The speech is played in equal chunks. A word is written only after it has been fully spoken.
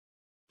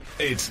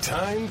It's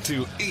time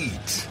to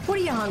eat. What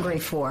are you hungry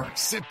for?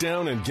 Sit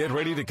down and get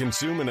ready to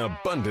consume an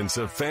abundance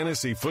of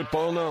fantasy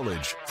football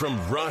knowledge from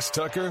Ross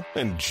Tucker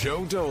and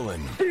Joe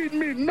Dolan. Feed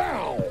me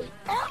now.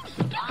 I'm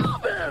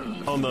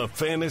starving. On the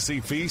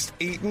Fantasy Feast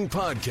Eatin'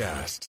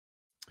 Podcast.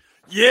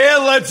 Yeah,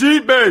 let's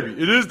eat, baby.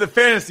 It is the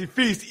Fantasy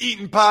Feast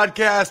Eatin'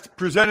 Podcast,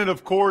 presented,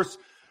 of course,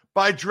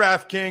 by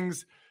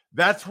DraftKings.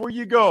 That's where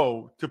you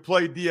go to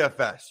play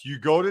DFS. You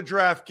go to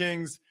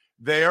DraftKings.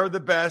 They are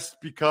the best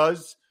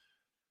because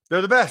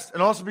they're the best,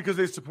 and also because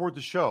they support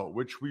the show,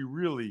 which we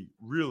really,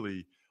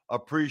 really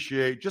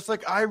appreciate. Just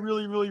like I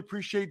really, really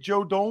appreciate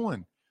Joe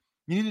Dolan.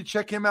 You need to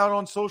check him out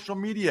on social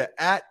media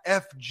at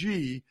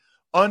FG_Dolan.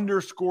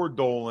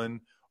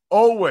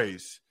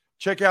 Always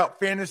check out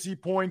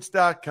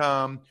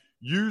fantasypoints.com.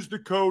 Use the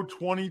code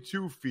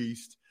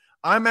 22Feast.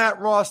 I'm at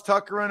Ross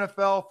Tucker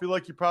NFL. Feel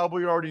like you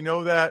probably already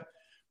know that,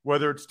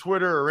 whether it's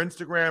Twitter or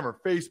Instagram or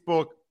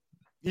Facebook,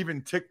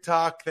 even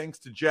TikTok, thanks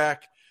to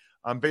Jack.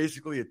 I'm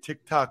basically a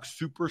TikTok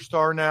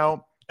superstar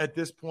now at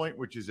this point,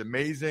 which is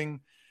amazing.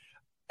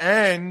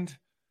 And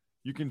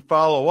you can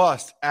follow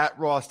us at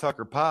Ross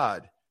Tucker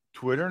Pod,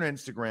 Twitter and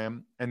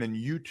Instagram, and then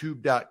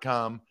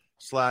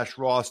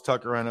youtube.com/Ross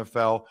Tucker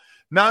NFL.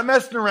 Not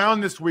messing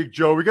around this week,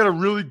 Joe. We got a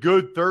really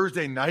good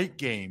Thursday night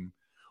game,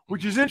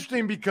 which is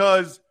interesting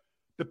because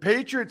the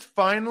Patriots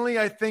finally,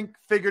 I think,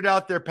 figured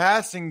out their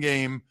passing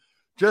game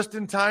just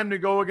in time to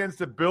go against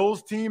the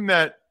Bills team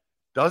that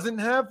doesn't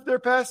have their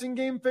passing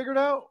game figured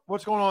out.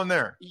 What's going on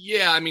there?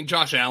 Yeah, I mean,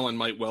 Josh Allen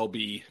might well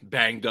be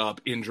banged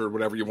up, injured,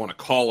 whatever you want to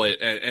call it.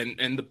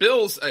 And the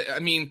Bills, I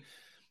mean,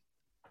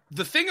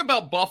 the thing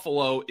about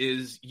Buffalo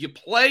is you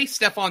play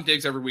Stephon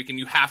Diggs every week and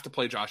you have to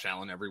play Josh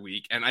Allen every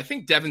week. And I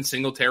think Devin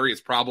Singletary is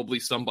probably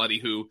somebody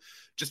who,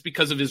 just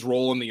because of his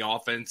role in the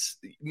offense,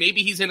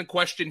 maybe he's in a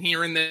question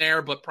here and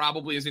there, but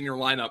probably is in your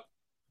lineup.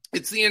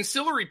 It's the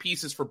ancillary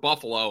pieces for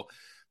Buffalo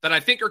that I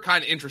think are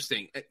kind of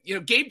interesting. You know,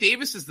 Gabe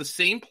Davis is the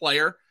same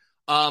player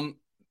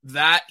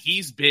that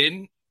he's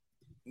been,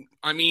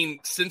 I mean,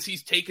 since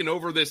he's taken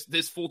over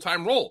this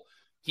full-time role.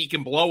 He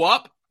can blow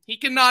up. He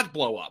cannot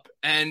blow up.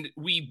 And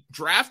we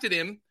drafted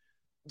him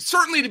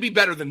certainly to be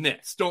better than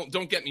this.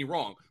 Don't get me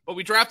wrong. But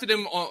we drafted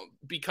him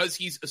because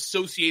he's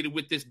associated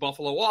with this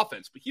Buffalo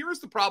offense. But here is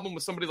the problem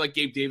with somebody like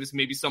Gabe Davis,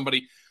 maybe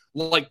somebody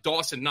like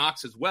Dawson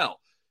Knox as well.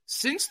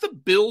 Since the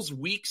Bills'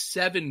 Week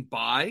 7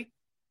 bye,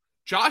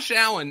 Josh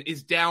Allen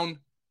is down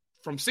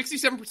from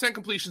 67%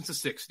 completions to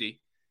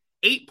 60,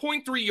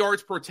 8.3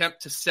 yards per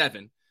attempt to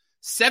 7,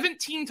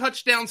 17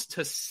 touchdowns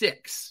to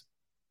 6.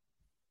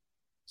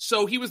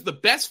 So he was the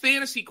best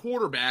fantasy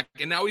quarterback,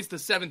 and now he's the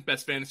 7th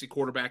best fantasy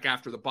quarterback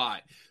after the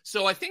bye.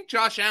 So I think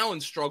Josh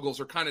Allen's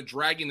struggles are kind of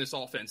dragging this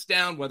offense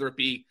down, whether it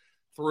be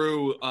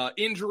through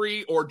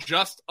injury or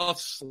just a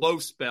slow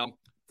spell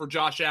for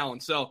Josh Allen.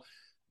 So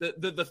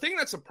the thing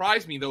that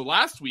surprised me, though,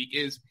 last week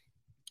is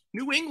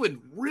New England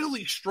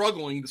really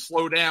struggling to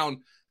slow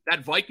down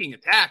that Viking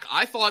attack.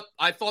 I thought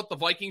the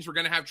Vikings were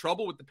going to have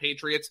trouble with the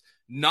Patriots.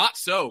 Not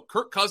so.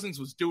 Kirk Cousins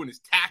was doing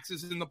his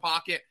taxes in the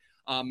pocket,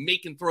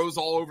 making throws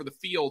all over the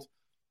field.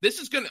 This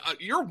is going to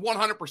you're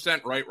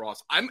 100% right,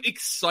 Ross. I'm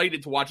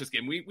excited to watch this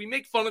game. We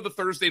make fun of the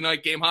Thursday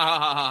night game. Ha, ha,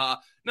 ha, ha,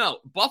 ha. No,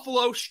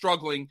 Buffalo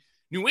struggling.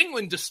 New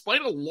England,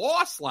 despite a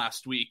loss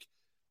last week,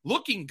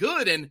 looking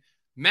good. And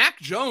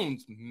Mac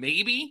Jones,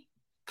 maybe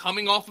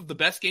coming off of the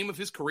best game of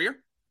his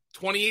career.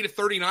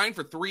 28-39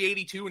 for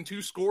 382 and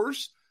 2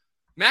 scores.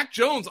 Mac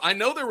Jones, I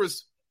know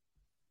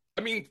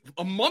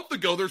a month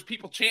ago, there's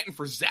people chanting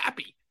for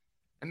Zappy.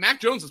 And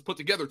Mac Jones has put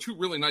together 2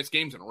 really nice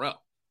games in a row.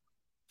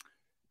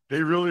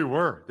 They really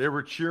were. They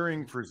were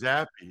cheering for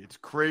Zappy. It's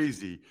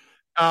crazy.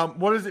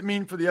 What does it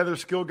mean for the other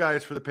skill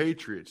guys for the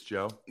Patriots,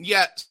 Joe?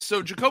 Yeah,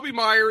 so Jacoby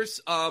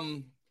Myers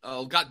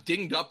got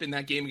dinged up in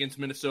that game against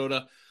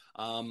Minnesota.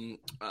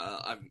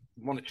 I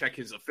want to check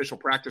his official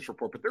practice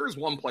report, but there is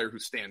one player who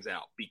stands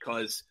out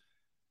because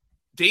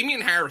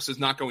Damian Harris is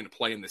not going to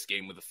play in this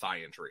game with a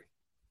thigh injury.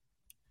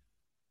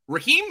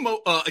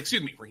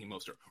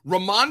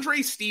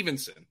 Ramondre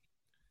Stevenson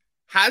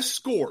has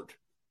scored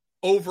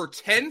over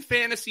 10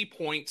 fantasy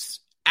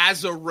points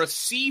as a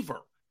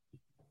receiver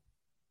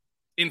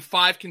in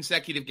 5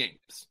 consecutive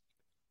games.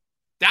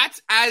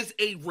 That's as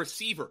a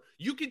receiver.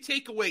 You can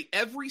take away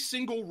every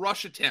single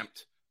rush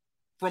attempt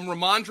from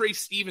Ramondre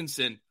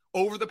Stevenson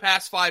over the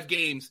past 5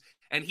 games,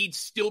 and he'd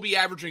still be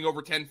averaging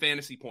over 10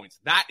 fantasy points.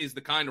 That is the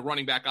kind of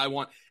running back I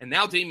want. And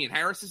now Damian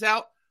Harris is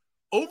out.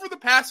 Over the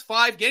past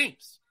 5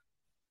 games,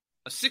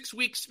 a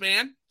 6-week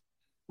span,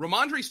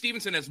 Ramondre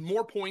Stevenson has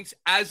more points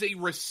as a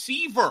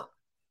receiver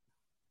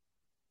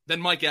than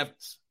Mike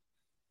Evans.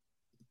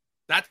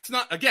 That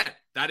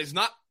is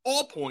not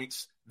all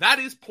points. That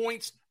is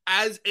points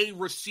as a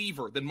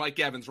receiver than Mike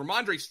Evans.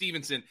 Ramondre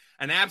Stevenson,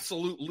 an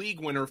absolute league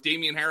winner if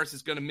Damian Harris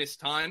is going to miss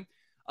time.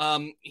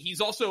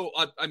 He's also,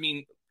 I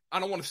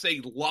don't want to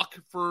say luck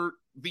for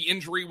the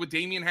injury with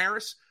Damian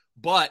Harris,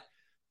 but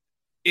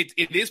it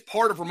is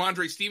part of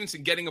Ramondre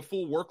Stevenson getting a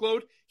full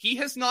workload. He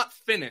has not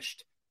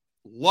finished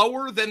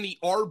lower than the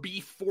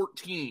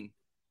RB14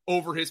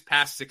 over his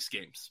past 6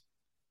 games.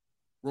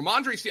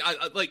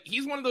 Ramondre,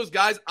 he's one of those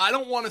guys I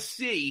don't want to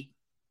see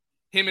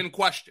him in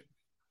question.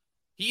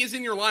 He is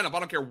in your lineup. I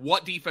don't care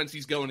what defense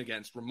he's going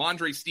against.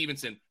 Ramondre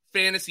Stevenson,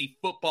 fantasy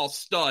football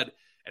stud.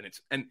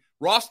 And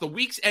Ross, the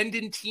week's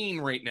ending teen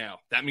right now.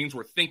 That means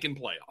we're thinking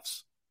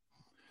playoffs.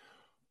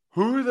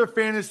 Who are the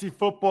fantasy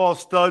football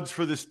studs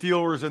for the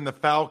Steelers and the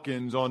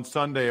Falcons on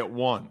Sunday at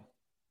 1?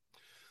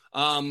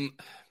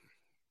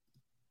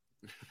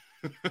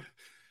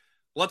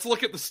 Let's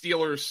look at the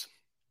Steelers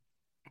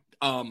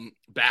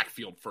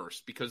backfield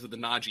first because of the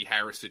Najee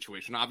Harris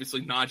situation.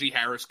 Obviously, Najee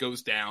Harris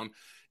goes down.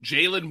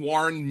 Jaylen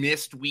Warren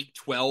missed week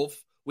 12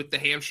 with the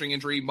hamstring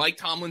injury. Mike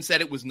Tomlin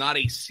said it was not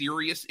a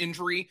serious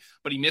injury,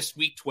 but he missed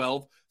week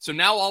 12. So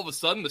now all of a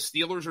sudden the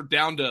Steelers are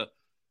down to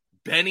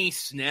Benny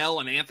Snell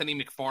and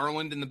Anthony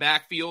McFarland in the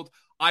backfield.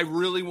 I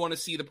really want to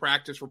see the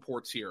practice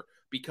reports here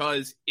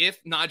because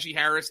if Najee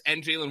Harris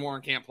and Jaylen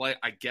Warren can't play,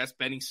 I guess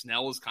Benny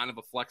Snell is kind of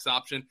a flex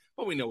option,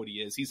 but we know what he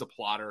is. He's a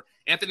plotter.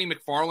 Anthony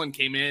McFarland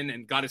came in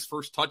and got his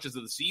first touches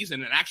of the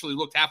season and actually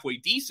looked halfway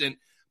decent,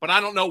 but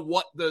I don't know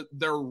what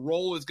their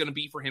role is going to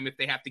be for him if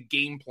they have to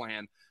game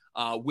plan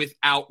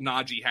without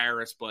Najee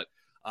Harris. But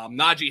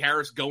Najee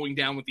Harris going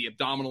down with the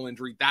abdominal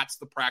injury, that's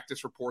the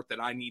practice report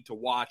that I need to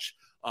watch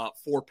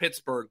for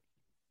Pittsburgh.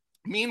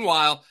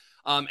 Meanwhile,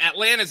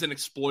 Atlanta's an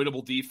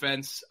exploitable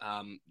defense.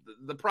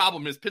 The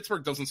problem is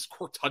Pittsburgh doesn't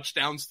score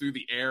touchdowns through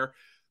the air.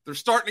 They're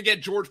starting to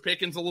get George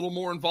Pickens a little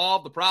more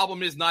involved. The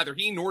problem is neither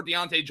he nor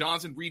Deontay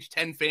Johnson reached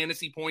 10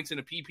 fantasy points in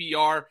a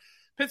PPR.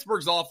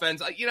 Pittsburgh's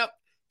offense,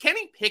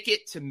 Kenny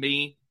Pickett, to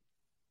me,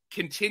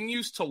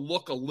 continues to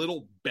look a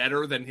little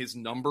better than his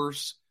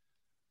numbers.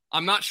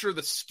 I'm not sure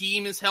the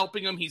scheme is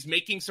helping him. He's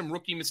making some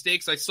rookie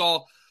mistakes. I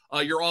saw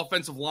your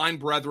offensive line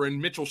brethren,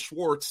 Mitchell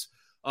Schwartz,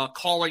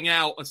 calling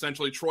out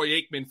essentially Troy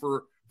Aikman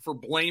for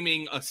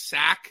blaming a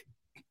sack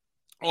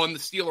on the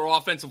Steeler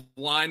offensive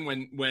line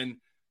when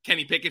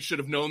Kenny Pickett should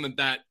have known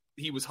that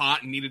he was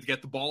hot and needed to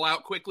get the ball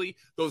out quickly.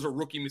 Those are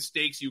rookie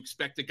mistakes you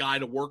expect a guy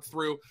to work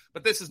through.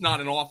 But this is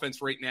not an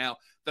offense right now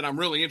that I'm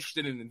really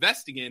interested in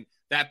investing in.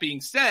 That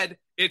being said,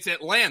 it's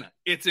Atlanta.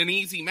 It's an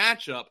easy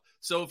matchup.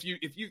 So if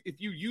you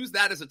use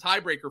that as a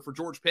tiebreaker for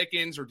George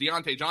Pickens or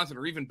Deontay Johnson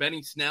or even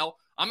Benny Snell,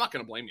 I'm not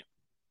going to blame you.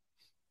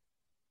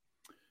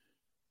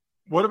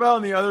 What about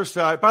on the other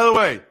side? By the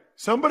way,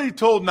 somebody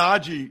told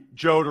Najee,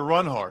 Joe, to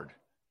run hard.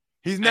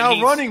 He's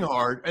now running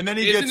hard, and then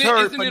he gets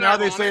hurt, but now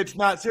they say it's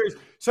not serious.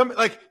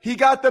 He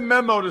got the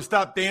memo to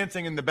stop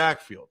dancing in the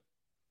backfield.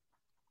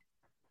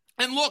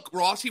 And look,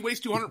 Ross, he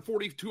weighs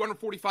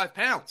 245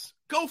 pounds.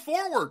 Go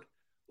forward.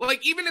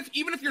 Even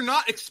if you're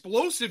not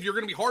explosive, you're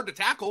going to be hard to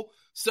tackle.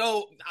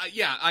 So,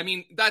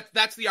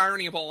 that's the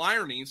irony of all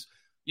ironies.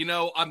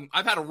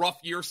 I've had a rough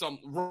year, some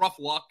rough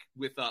luck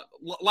with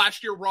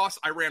last year, Ross.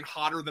 I ran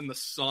hotter than the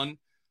sun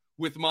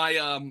with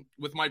my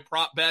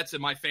prop bets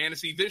and my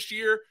fantasy. This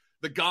year,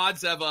 the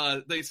gods have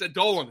they said,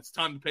 Dolan, it's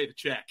time to pay the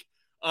check.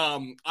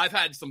 I've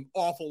had some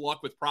awful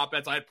luck with prop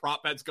bets. I had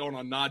prop bets going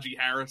on Najee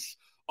Harris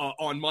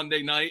on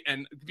Monday night,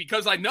 and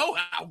because I know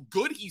how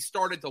good he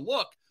started to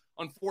look,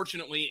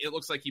 unfortunately, it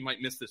looks like he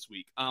might miss this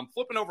week.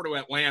 Flipping over to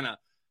Atlanta,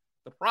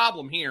 the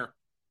problem here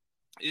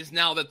is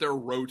now that they're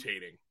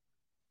rotating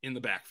in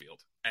the backfield.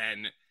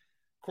 And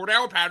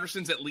Cordero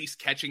Patterson's at least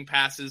catching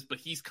passes, but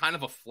he's kind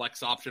of a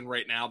flex option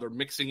right now. They're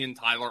mixing in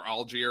Tyler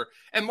Algier,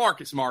 and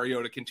Marcus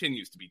Mariota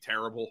continues to be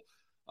terrible.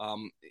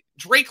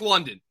 Drake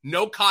London,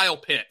 no Kyle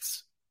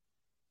Pitts.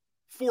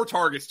 4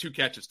 targets, 2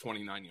 catches,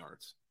 29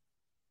 yards.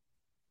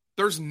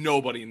 There's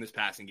nobody in this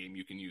passing game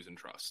you can use and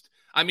trust.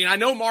 I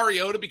know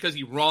Mariota because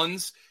he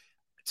runs,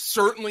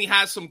 certainly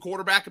has some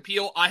quarterback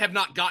appeal. I have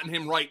not gotten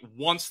him right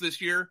once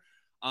this year.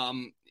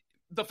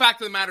 The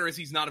fact of the matter is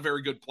he's not a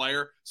very good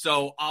player,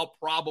 so I'll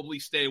probably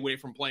stay away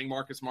from playing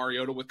Marcus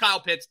Mariota. With Kyle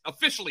Pitts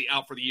officially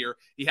out for the year,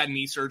 he had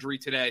knee surgery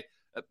today.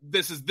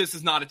 This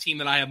is not a team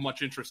that I have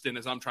much interest in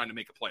as I'm trying to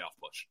make a playoff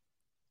push.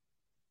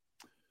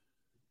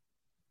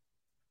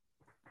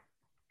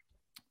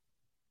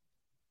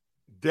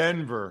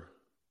 Denver,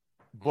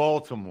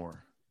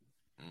 Baltimore.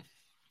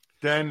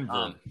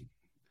 Denver,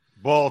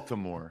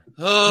 Baltimore.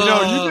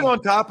 You've been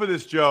on top of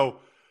this, Joe.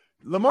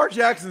 Lamar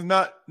Jackson's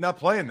not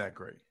playing that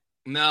great.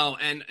 No,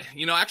 and,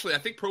 actually, I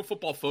think Pro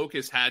Football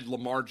Focus had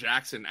Lamar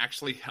Jackson I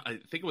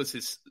think it was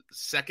his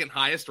second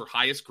highest or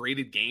highest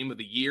graded game of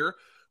the year,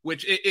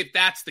 which if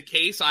that's the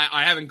case,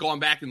 I haven't gone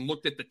back and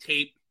looked at the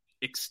tape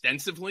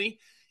extensively.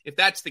 If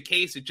that's the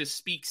case, it just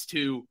speaks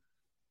to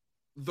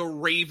the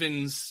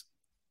Ravens'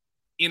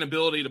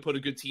 inability to put a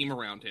good team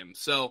around him.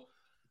 So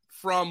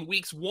from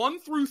weeks 1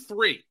 through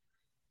 3,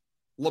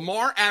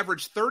 Lamar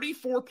averaged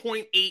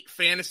 34.8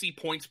 fantasy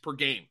points per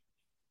game.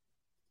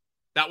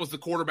 That was the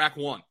quarterback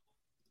one.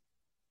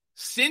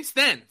 Since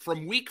then,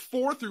 from week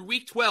 4 through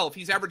week 12,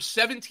 he's averaged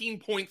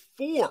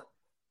 17.4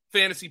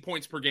 fantasy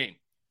points per game.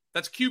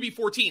 That's QB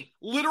 14,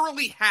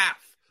 literally half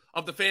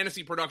of the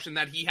fantasy production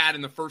that he had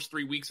in the first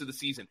 3 weeks of the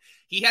season.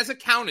 He has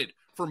accounted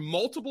for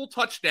multiple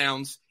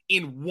touchdowns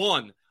in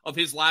 1 of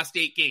his last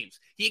 8 games.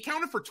 He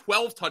accounted for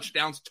 12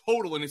 touchdowns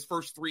total in his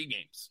first 3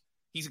 games.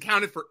 He's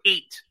accounted for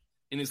 8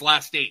 in his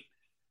last 8.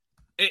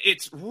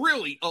 It's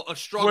really a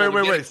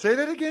struggle. Wait. Say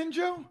that again,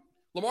 Joe?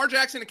 Lamar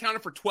Jackson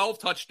accounted for 12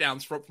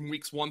 touchdowns from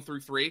weeks 1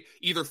 through 3,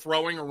 either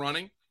throwing or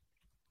running.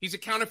 He's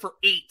accounted for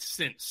 8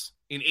 since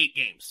in 8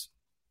 games.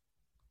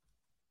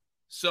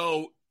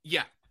 So,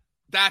 yeah,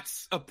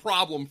 that's a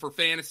problem for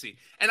fantasy.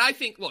 And I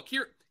think, look,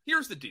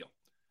 here's the deal.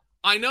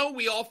 I know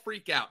we all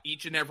freak out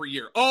each and every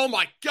year. Oh,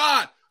 my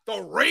God,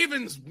 the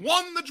Ravens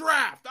won the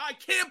draft. I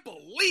can't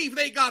believe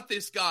they got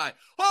this guy.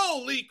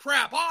 Holy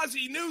crap,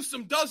 Ozzie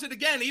Newsome does it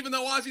again, even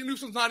though Ozzie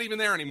Newsome's not even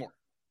there anymore.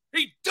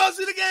 He does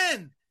it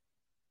again.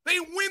 They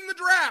win the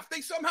draft.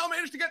 They somehow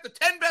managed to get the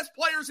 10 best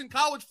players in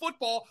college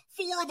football,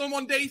 4 of them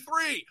on day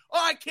 3.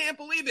 Oh, I can't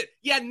believe it.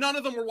 Yeah, none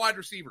of them were wide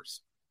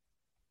receivers.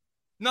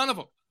 None of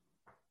them.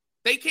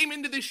 They came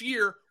into this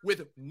year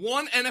with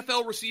 1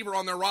 NFL receiver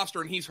on their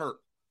roster, and he's hurt.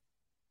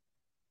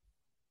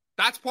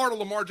 That's part of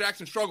Lamar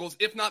Jackson's struggles,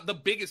 if not the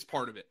biggest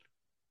part of it.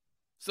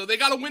 So they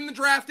got to win the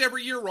draft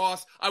every year,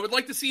 Ross. I would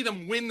like to see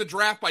them win the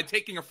draft by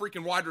taking a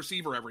freaking wide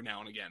receiver every now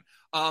and again.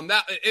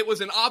 It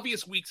was an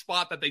obvious weak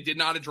spot that they did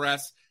not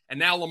address, and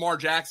now Lamar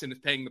Jackson is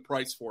paying the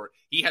price for it.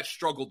 He has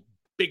struggled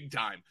big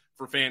time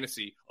for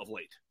fantasy of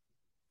late.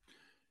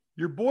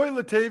 Your boy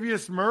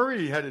Latavius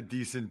Murray had a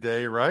decent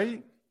day,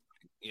 right?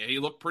 Yeah, he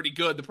looked pretty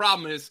good. The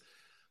problem is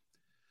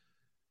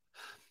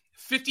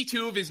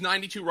 52 of his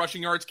 92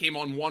 rushing yards came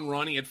on 1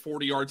 run. He had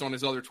 40 yards on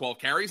his other 12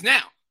 carries.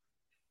 Now,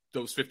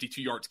 those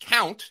 52 yards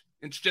count.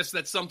 It's just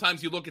that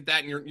sometimes you look at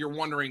that and you're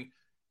wondering,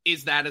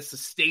 is that a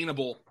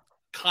sustainable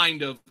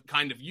kind of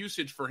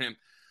usage for him?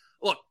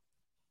 Look,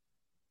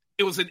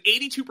 it was an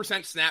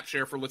 82% snap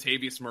share for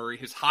Latavius Murray,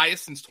 his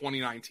highest since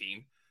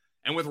 2019.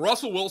 And with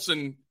Russell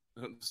Wilson,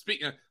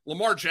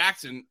 Lamar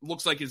Jackson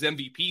looks like his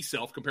MVP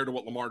self compared to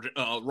what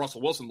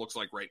Russell Wilson looks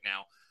like right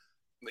now.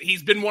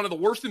 He's been one of the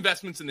worst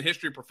investments in the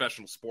history of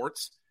professional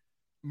sports.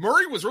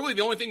 Murray was really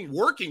the only thing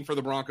working for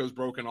the Broncos'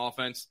 broken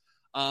offense.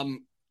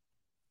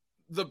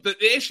 The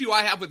issue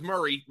I have with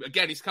Murray,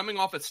 again, he's coming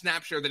off a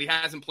snap share that he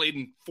hasn't played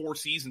in 4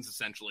 seasons,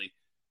 essentially.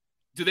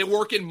 Do they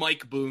work in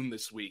Mike Boone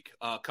this week,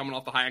 coming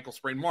off the high ankle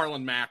sprain?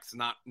 Marlon Mack's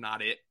not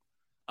it.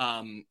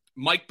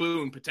 Mike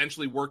Boone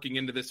potentially working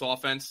into this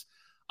offense.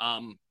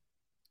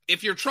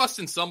 If you're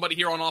trusting somebody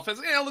here on offense,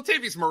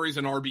 Latavius Murray's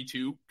an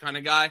RB2 kind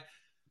of guy.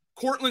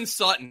 Courtland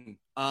Sutton.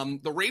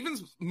 The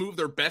Ravens moved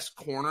their best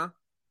corner,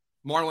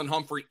 Marlon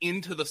Humphrey,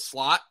 into the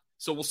slot.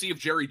 So we'll see if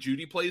Jerry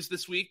Jeudy plays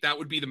this week. That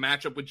would be the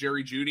matchup with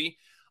Jerry Jeudy.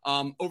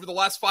 Over the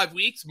last 5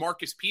 weeks,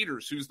 Marcus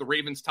Peters, who's the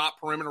Ravens' top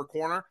perimeter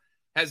corner,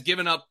 has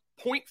given up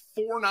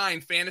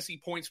 0.49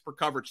 fantasy points per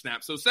coverage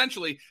snap. So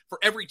essentially, for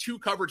every 2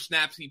 coverage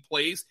snaps he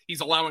plays,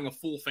 he's allowing a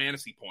full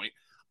fantasy point.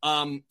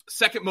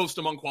 Second most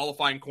among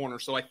qualifying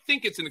corners. So I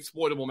think it's an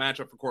exploitable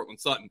matchup for Courtland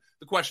Sutton.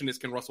 The question is,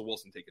 can Russell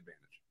Wilson take advantage?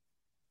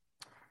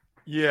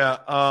 Yeah,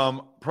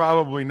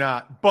 probably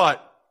not.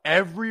 But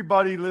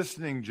everybody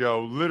listening,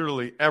 Joe,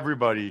 literally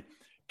everybody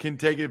can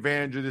take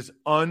advantage of this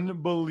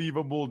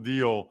unbelievable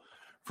deal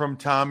from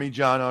Tommy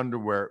John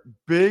Underwear.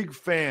 Big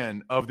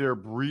fan of their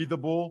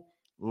breathable,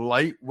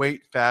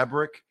 lightweight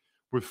fabric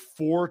with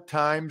 4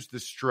 times the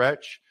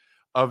stretch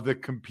of the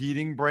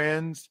competing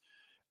brands.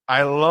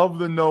 I love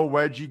the no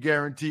wedgie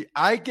guarantee.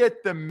 I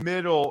get the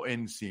middle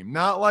inseam,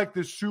 not like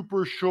the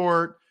super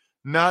short,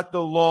 not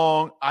the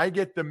long. I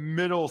get the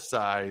middle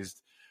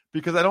sized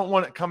because I don't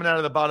want it coming out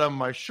of the bottom of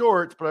my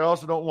shorts, but I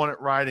also don't want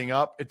it riding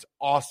up. It's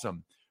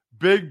awesome.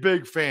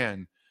 Big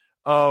fan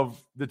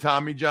of the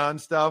Tommy John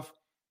stuff.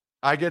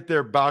 I get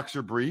their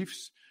boxer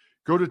briefs.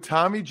 Go to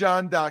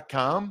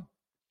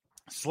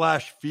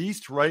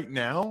TommyJohn.com/feast right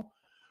now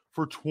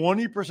for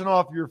 20%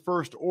 off your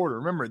first order.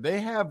 Remember,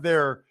 they have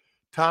their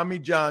Tommy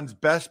John's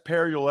best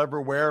pair you'll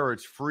ever wear, or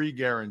it's free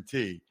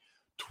guarantee.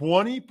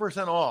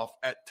 20% off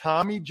at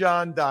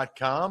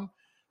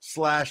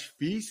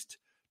TommyJohn.com/feast.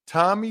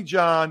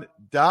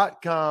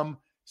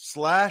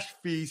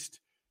 TommyJohn.com/feast.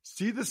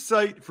 See the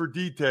site for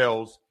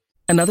details.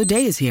 Another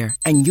day is here,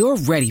 and you're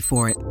ready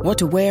for it. What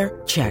to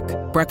wear? Check.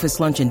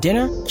 Breakfast, lunch, and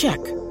dinner?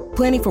 Check.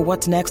 Planning for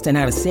what's next and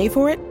how to save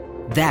for it?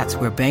 That's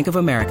where Bank of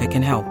America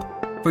can help.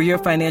 For your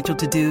financial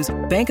to-dos,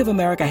 Bank of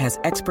America has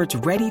experts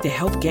ready to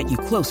help get you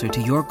closer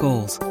to your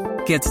goals.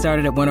 Get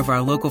started at one of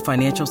our local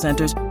financial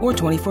centers or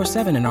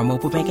 24/7 in our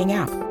mobile banking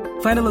app.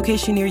 Find a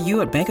location near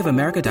you at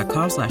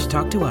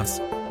bankofamerica.com/talktous.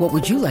 What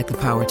would you like the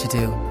power to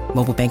do?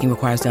 Mobile banking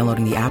requires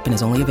downloading the app and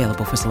is only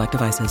available for select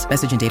devices.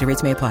 Message and data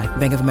rates may apply.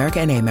 Bank of America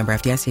NA, member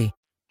FDIC.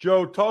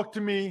 Joe, talk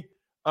to me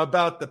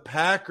about the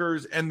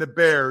Packers and the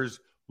Bears.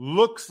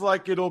 Looks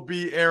like it'll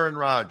be Aaron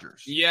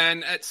Rodgers. Yeah,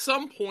 and at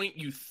some point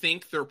you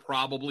think they're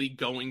probably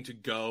going to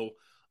go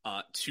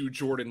to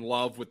Jordan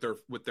Love with their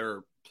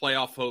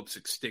playoff hopes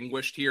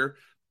extinguished here.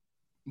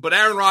 But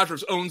Aaron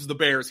Rodgers owns the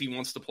Bears. He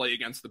wants to play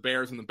against the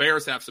Bears, and the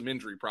Bears have some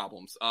injury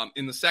problems.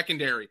 In the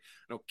secondary,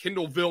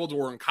 Kindle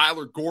Vildor and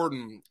Kyler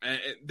Gordon,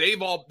 they've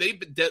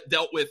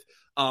dealt with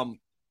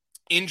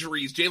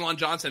injuries. Jalen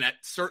Johnson at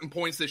certain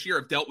points this year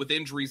have dealt with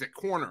injuries at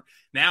corner.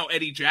 Now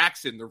Eddie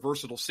Jackson, their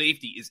versatile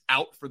safety, is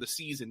out for the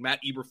season. Matt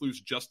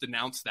Eberflus just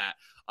announced that.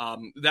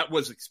 That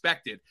was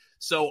expected.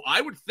 So I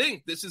would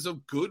think this is a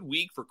good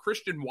week for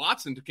Christian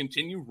Watson to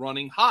continue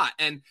running hot.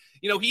 And,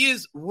 he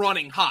is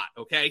running hot,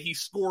 okay? He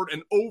scored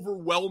an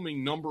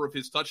overwhelming number of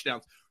his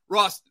touchdowns.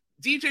 Ross,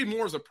 DJ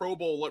Moore is a Pro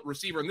Bowl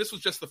receiver, and this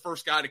was just the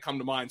first guy to come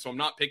to mind, so I'm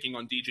not picking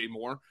on DJ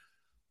Moore.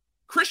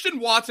 Christian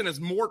Watson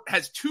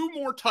has 2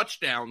 more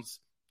touchdowns,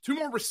 2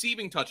 more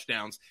receiving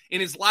touchdowns in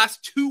his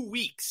last 2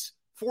 weeks,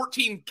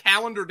 14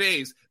 calendar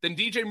days, than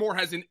DJ Moore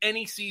has in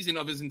any season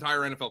of his entire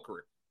NFL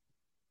career.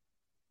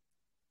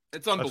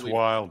 It's unbelievable. That's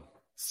wild.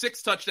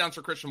 6 touchdowns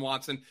for Christian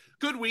Watson.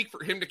 Good week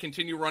for him to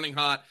continue running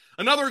hot.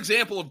 Another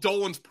example of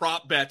Dolan's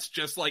prop bets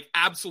just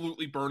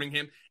absolutely burning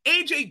him.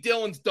 A.J.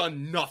 Dillon's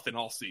done nothing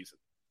all season.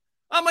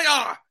 I'm like,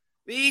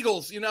 the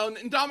Eagles, and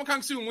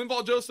Ndamukong Suh and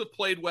Linval Joseph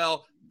played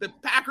well. The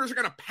Packers are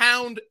going to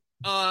pound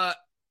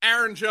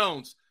Aaron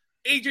Jones.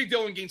 A.J.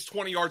 Dillon gains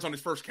 20 yards on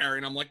his first carry,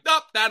 and I'm like,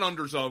 nope, that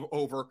under's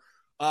over.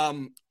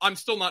 I'm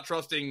still not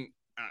trusting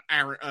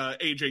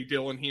A.J.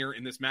 Dillon here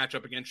in this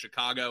matchup against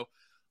Chicago.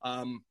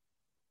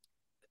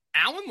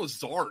 Allen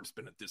Lazard's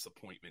been a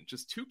disappointment.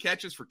 Just 2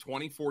 catches for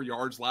 24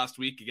 yards last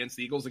week against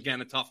the Eagles.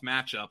 Again, a tough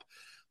matchup.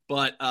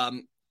 But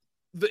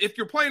if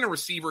you're playing a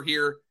receiver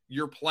here,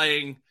 you're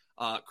playing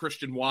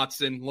Christian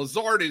Watson.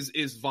 Lazard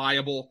is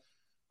viable.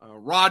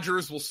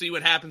 Rodgers, we'll see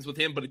what happens with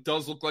him, but it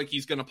does look like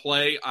he's going to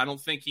play. I don't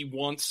think he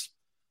wants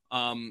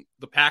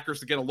the Packers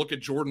to get a look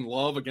at Jordan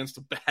Love against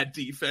a bad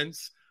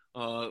defense.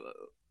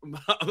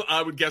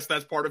 I would guess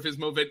that's part of his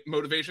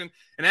motivation.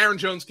 And Aaron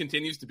Jones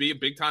continues to be a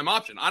big-time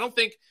option. I don't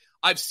think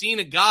I've seen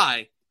a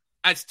guy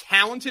as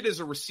talented as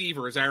a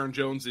receiver as Aaron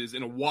Jones is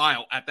in a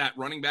while at that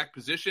running back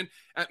position.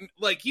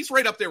 He's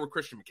right up there with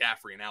Christian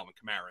McCaffrey and Alvin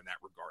Kamara in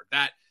that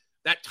regard.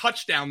 That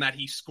touchdown that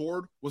he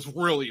scored was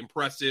really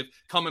impressive,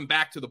 coming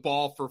back to the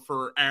ball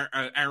for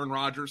Aaron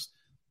Rodgers.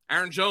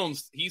 Aaron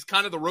Jones, he's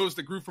kind of the rose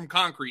that grew from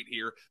concrete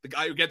here, the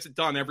guy who gets it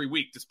done every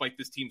week despite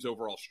this team's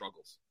overall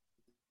struggles.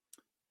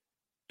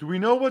 Do we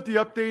know what the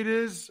update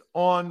is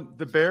on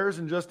the Bears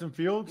and Justin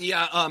Fields?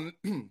 Yeah,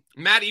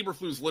 Matt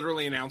Eberflus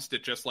literally announced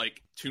it just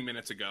 2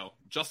 minutes ago.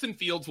 Justin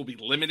Fields will be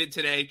limited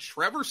today.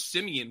 Trevor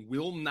Siemian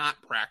will not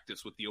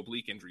practice with the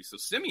oblique injury. So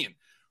Siemian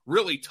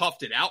really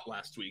toughed it out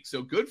last week.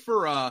 So good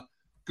for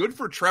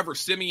Trevor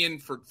Siemian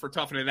for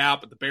toughing it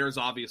out, but the Bears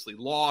obviously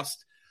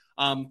lost.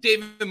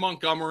 David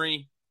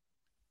Montgomery,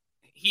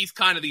 he's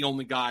kind of the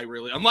only guy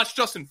really, unless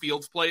Justin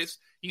Fields plays,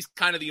 he's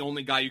kind of the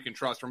only guy you can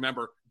trust.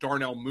 Remember,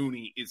 Darnell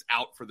Mooney is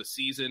out for the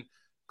season.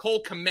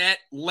 Cole Kmet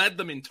led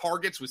them in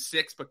targets with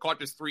 6, but caught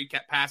just 3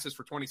 passes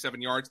for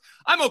 27 yards.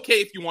 I'm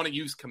okay if you want to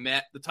use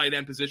Kmet. The tight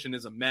end position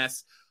is a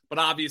mess. But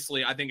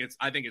obviously, I think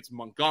it's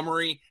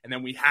Montgomery, and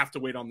then we have to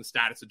wait on the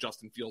status of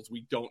Justin Fields.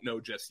 We don't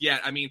know just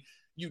yet. I mean,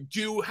 you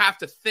do have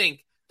to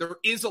think there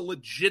is a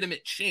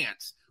legitimate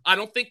chance. I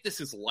don't think this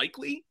is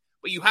likely,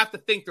 but you have to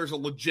think there's a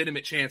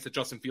legitimate chance that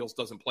Justin Fields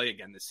doesn't play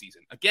again this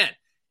season. Again,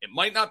 it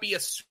might not be a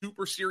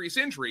super serious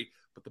injury,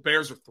 but the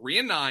Bears are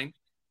 3-9.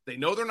 They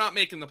know they're not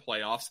making the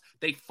playoffs.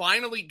 They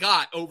finally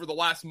got, over the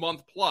last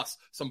month plus,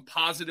 some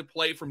positive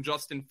play from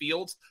Justin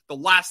Fields. The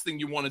last thing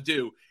you want to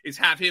do is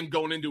have him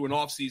going into an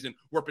offseason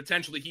where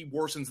potentially he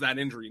worsens that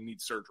injury and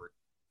needs surgery.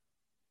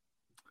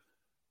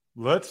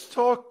 Let's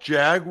talk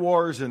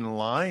Jaguars and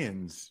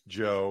Lions,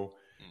 Joe.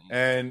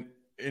 And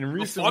in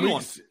recent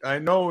weeks, I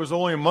know it was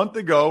only a month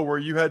ago where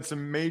you had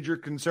some major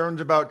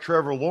concerns about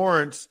Trevor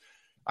Lawrence.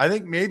 I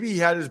think maybe he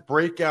had his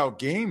breakout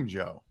game,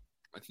 Joe.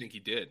 I think he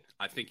did.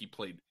 I think he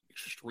played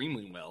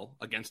extremely well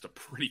against a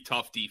pretty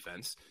tough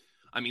defense.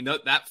 I mean,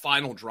 that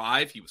final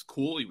drive, he was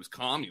cool, he was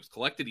calm, he was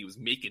collected, he was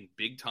making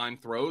big-time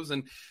throws.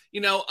 And,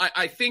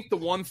 I think the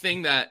one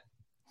thing that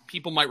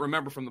people might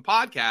remember from the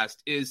podcast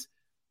is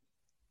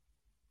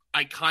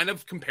I kind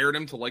of compared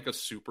him to a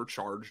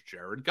supercharged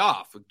Jared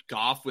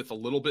Goff with a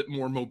little bit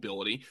more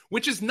mobility,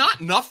 which is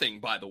not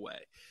nothing, by the way,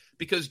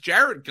 because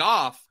Jared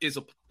Goff is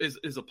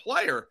a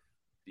player.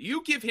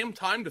 You give him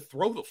time to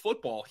throw the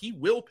football, he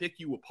will pick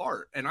you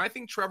apart. And I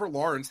think Trevor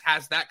Lawrence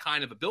has that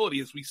kind of ability,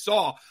 as we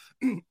saw.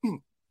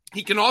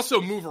 He can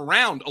also move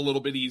around a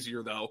little bit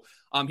easier, though.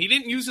 He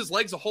didn't use his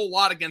legs a whole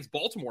lot against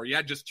Baltimore. He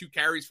had just 2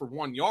 carries for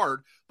 1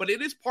 yard, but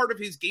it is part of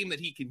his game that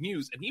he can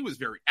use, and he was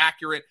very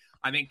accurate.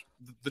 I think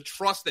the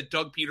trust that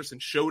Doug Peterson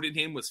showed in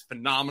him was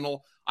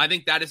phenomenal. I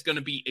think that is going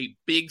to be a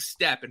big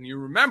step. And you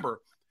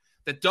remember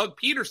that Doug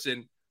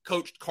Peterson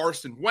coached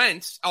Carson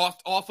Wentz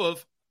off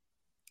of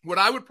what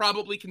I would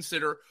probably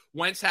consider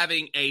Wentz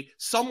having a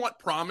somewhat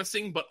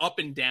promising but up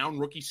and down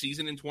rookie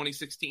season in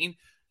 2016,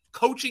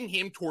 coaching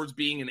him towards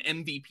being an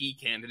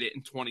MVP candidate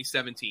in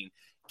 2017,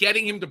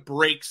 getting him to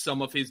break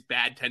some of his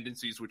bad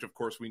tendencies, which of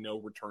course we know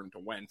returned to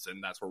Wentz,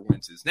 and that's where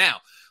Wentz is now.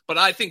 But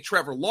I think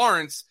Trevor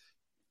Lawrence,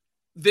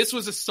 this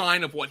was a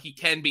sign of what he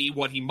can be,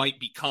 what he might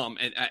become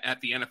at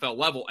the NFL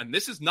level, and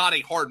this is not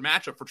a hard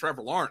matchup for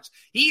Trevor Lawrence.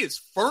 He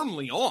is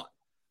firmly on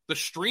the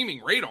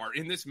streaming radar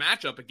in this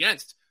matchup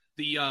against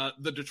the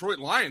Detroit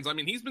Lions. I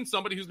mean, he's been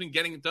somebody who's been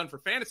getting it done for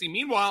fantasy.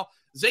 Meanwhile,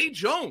 Zay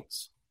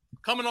Jones,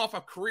 coming off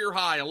a career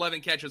high,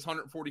 11 catches,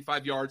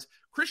 145 yards.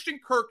 Christian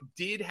Kirk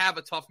did have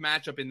a tough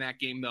matchup in that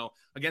game, though,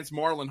 against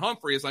Marlon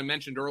Humphrey. As I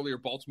mentioned earlier,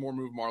 Baltimore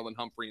moved Marlon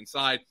Humphrey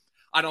inside.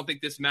 I don't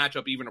think this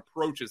matchup even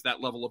approaches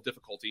that level of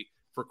difficulty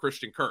for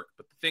Christian Kirk.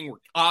 But the thing we're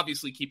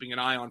obviously keeping an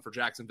eye on for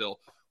Jacksonville,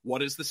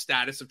 what is the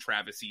status of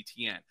Travis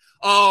Etienne?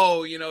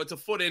 Oh, it's a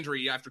foot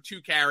injury after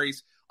 2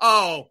 carries.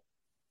 He's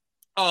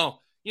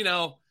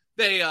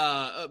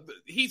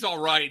all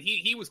right.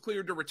 He was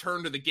cleared to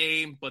return to the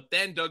game, but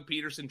then Doug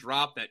Peterson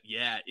dropped that.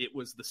 Yeah, it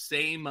was the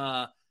same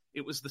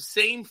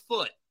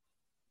foot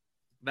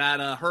that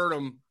hurt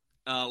him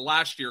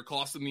last year,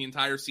 cost him the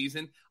entire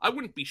season. I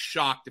wouldn't be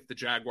shocked if the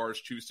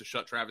Jaguars choose to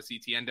shut Travis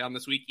Etienne down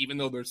this week, even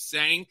though they're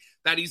saying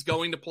that he's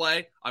going to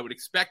play. I would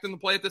expect him to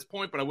play at this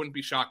point, but I wouldn't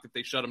be shocked if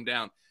they shut him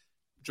down.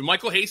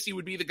 JaMychal Hasty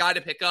would be the guy to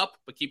pick up,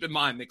 but keep in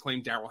mind they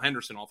claimed Darrell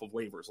Henderson off of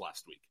waivers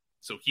last week.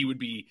 So he would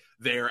be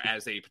there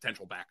as a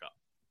potential backup.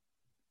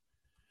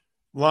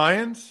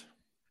 Lions?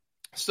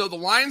 So the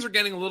Lions are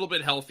getting a little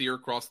bit healthier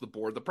across the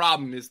board. The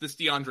problem is this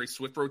DeAndre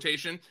Swift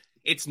rotation,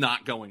 it's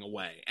not going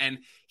away. And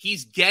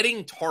he's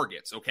getting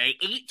targets, okay?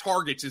 8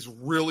 targets is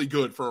really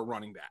good for a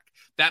running back.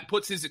 That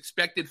puts his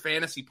expected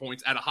fantasy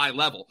points at a high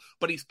level.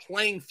 But he's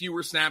playing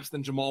fewer snaps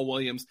than Jamal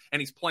Williams, and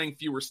he's playing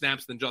fewer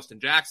snaps than Justin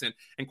Jackson.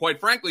 And quite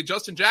frankly,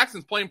 Justin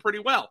Jackson's playing pretty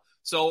well.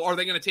 So are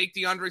they going to take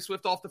DeAndre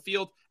Swift off the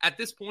field? At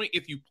this point,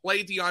 if you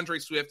play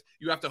DeAndre Swift,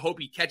 you have to hope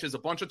he catches a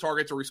bunch of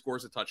targets or he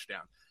scores a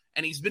touchdown.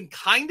 And he's been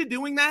kind of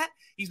doing that.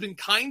 He's been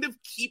kind of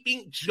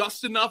keeping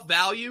just enough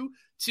value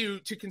to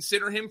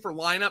consider him for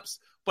lineups.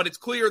 But it's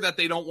clear that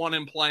they don't want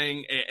him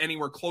playing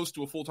anywhere close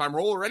to a full-time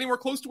role or anywhere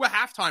close to a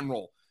halftime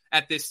role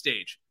at this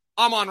stage.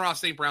 Amon-Ra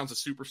St. Brown's a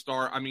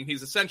superstar. I mean,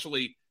 he's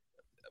essentially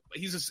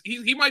he's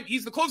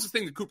the closest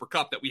thing to Cooper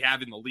Kupp that we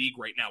have in the league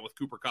right now with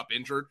Cooper Kupp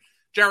injured.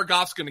 Jared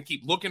Goff's going to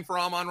keep looking for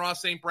Amon-Ra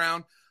St.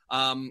 Brown.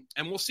 And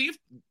we'll see if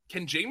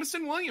can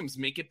Jameson Williams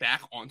make it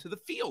back onto the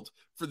field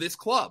for this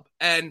club.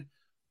 And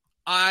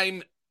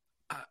I'm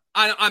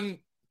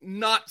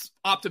not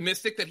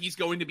optimistic that he's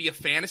going to be a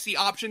fantasy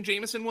option,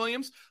 Jameson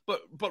Williams.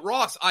 But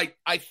Ross,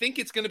 I think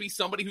it's going to be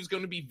somebody who's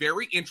going to be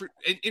very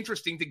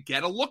interesting to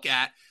get a look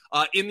at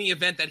in the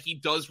event that he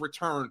does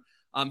return.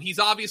 He's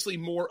obviously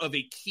more of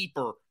a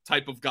keeper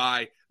type of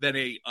guy than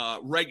a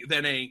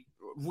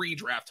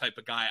redraft type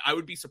of guy. I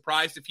would be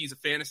surprised if he's a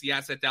fantasy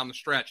asset down the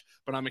stretch,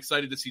 but I'm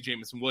excited to see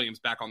Jameson Williams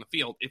back on the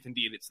field if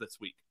indeed it's this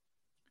week.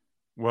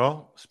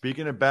 Well,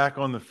 speaking of back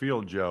on the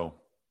field, Joe,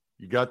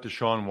 you got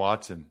Deshaun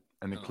Watson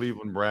and the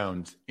Cleveland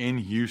Browns in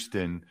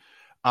Houston.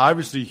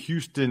 Obviously,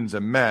 Houston's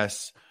a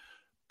mess,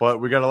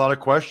 but we got a lot of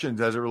questions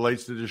as it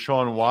relates to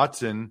Deshaun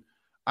Watson.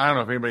 I don't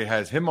know if anybody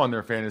has him on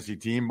their fantasy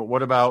team, but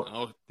what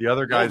about the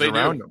other guys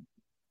around him?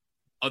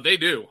 Oh, they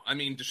do. I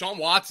mean, Deshaun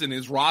Watson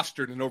is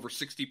rostered in over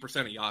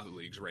 60% of Yahoo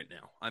leagues right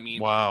now. I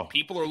mean, wow.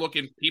 People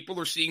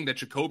are seeing that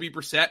Jacoby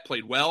Brissett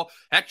played well.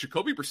 Heck,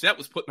 Jacoby Brissett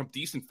was putting up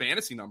decent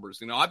fantasy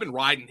numbers. I've been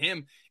riding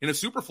him in a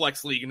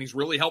Superflex league, and he's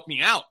really helped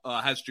me out,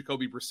 has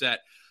Jacoby Brissett.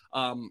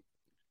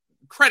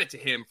 Credit to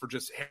him for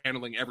just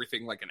handling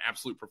everything like an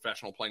absolute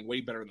professional, playing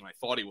way better than I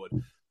thought he would.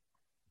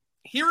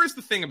 Here is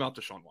the thing about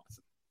Deshaun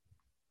Watson.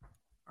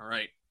 All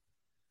right.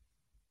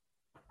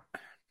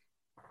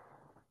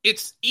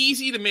 It's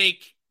easy to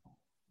make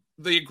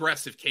the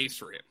aggressive case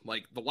for him.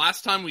 Like the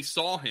last time we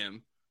saw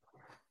him,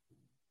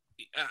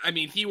 I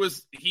mean, he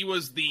was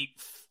the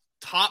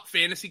top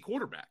fantasy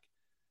quarterback.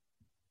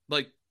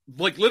 Like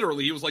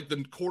literally, he was like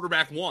the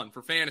quarterback 1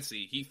 for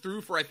fantasy. He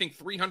threw for, I think,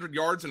 300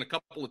 yards and a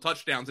couple of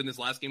touchdowns in his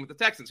last game with the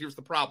Texans. Here's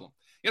the problem.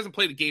 He hasn't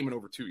played a game in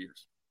over 2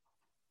 years.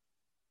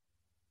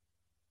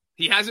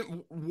 He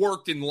hasn't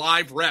worked in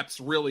live reps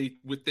really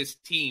with this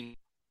team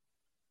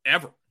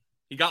ever.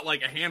 He got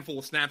like a handful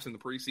of snaps in the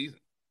preseason.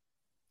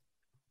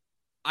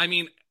 I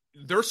mean,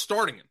 they're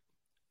starting him.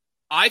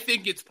 I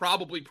think it's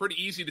probably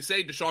pretty easy to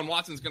say Deshaun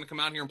Watson's going to come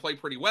out here and play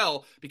pretty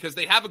well because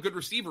they have a good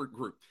receiver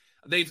group.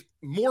 They've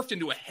morphed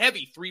into a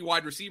heavy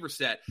 3-wide receiver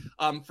set.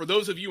 For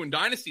those of you in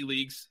Dynasty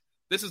Leagues,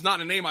 this is not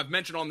a name I've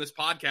mentioned on this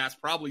podcast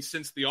probably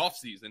since the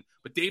offseason,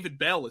 but David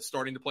Bell is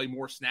starting to play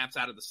more snaps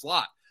out of the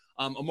slot.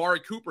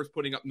 Amari Cooper is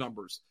putting up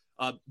numbers.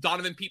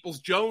 Donovan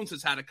Peoples-Jones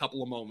has had a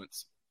couple of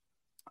moments.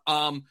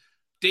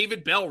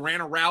 David Bell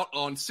ran a route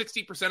on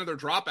 60% of their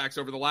dropbacks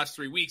over the last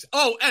 3 weeks.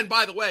 Oh, and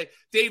by the way,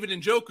 David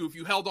Njoku, if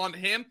you held on to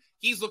him,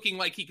 he's looking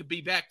like he could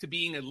be back to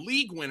being a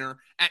league winner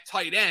at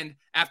tight end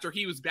after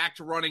he was back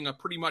to running a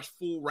pretty much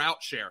full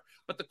route share.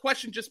 But the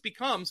question just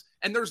becomes,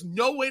 and there's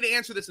no way to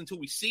answer this until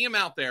we see him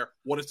out there,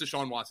 what is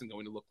Deshaun Watson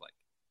going to look like?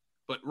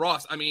 But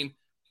Ross, I mean,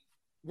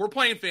 we're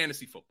playing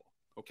fantasy football,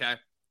 okay?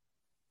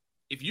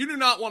 If you do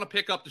not want to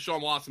pick up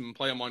Deshaun Watson and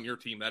play him on your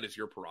team, that is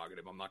your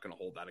prerogative. I'm not going to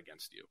hold that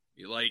against you.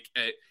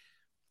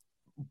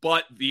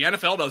 But the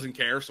NFL doesn't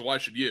care, so why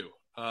should you?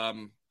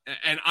 And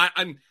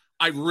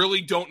I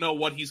really don't know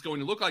what he's going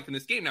to look like in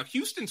this game. Now,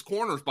 Houston's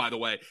corners, by the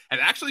way, have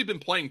actually been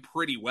playing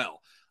pretty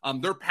well.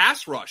 Their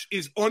pass rush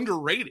is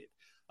underrated.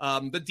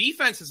 The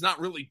defense has not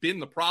really been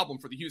the problem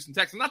for the Houston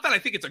Texans. Not that I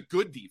think it's a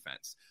good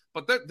defense,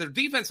 but their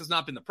defense has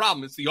not been the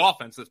problem. It's the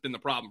offense that's been the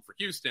problem for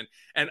Houston.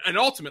 And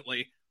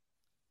ultimately,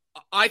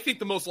 I think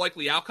the most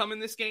likely outcome in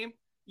this game,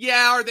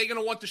 are they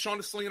going to want Deshaun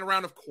to sling it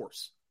around? Of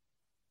course.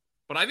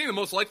 But I think the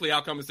most likely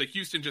outcome is that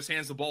Houston just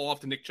hands the ball off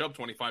to Nick Chubb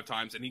 25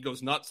 times and he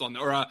goes nuts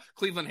or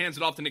Cleveland hands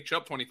it off to Nick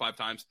Chubb 25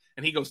 times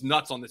and he goes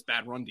nuts on this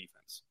bad run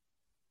defense.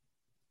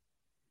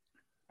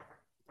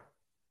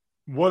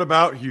 What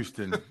about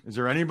Houston? Is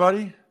there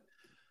anybody?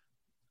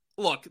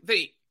 Look,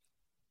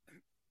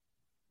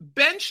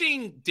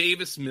 benching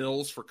Davis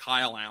Mills for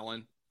Kyle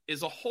Allen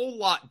is a whole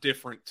lot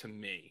different to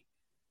me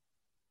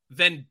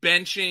than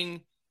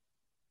benching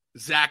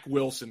Zach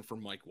Wilson for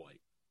Mike White.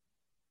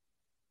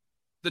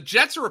 The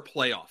Jets are a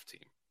playoff team.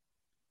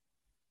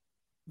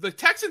 The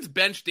Texans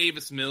benched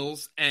Davis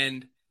Mills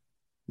and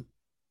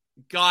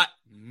got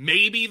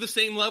maybe the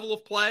same level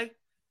of play.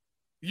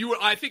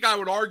 I think I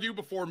would argue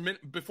before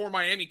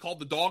Miami called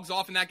the dogs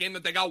off in that game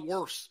that they got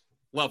worse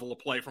level of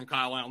play from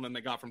Kyle Allen than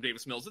they got from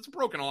Davis Mills. It's a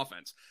broken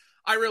offense.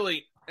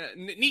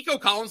 Nico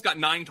Collins got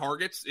 9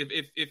 targets.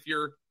 If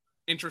you're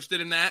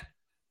interested in that,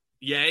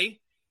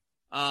 yay.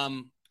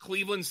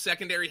 Cleveland's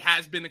secondary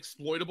has been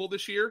exploitable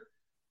this year.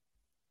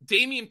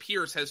 Dameon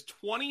Pierce has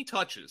 20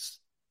 touches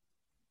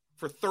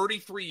for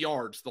 33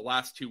 yards the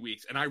last 2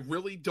 weeks, and I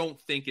really don't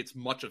think it's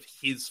much of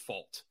his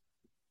fault.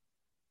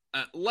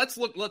 Let's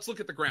look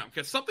at the ground,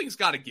 because something's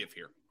got to give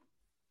here.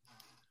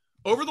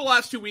 Over the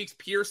last 2 weeks,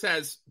 Pierce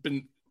has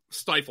been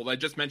stifled. I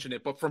just mentioned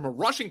it, but from a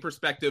rushing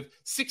perspective,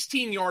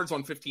 16 yards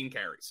on 15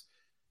 carries.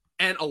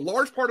 And a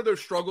large part of those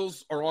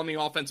struggles are on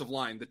the offensive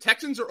line. The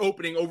Texans are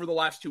opening over the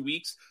last 2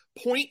 weeks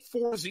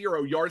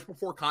 0.40 yards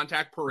before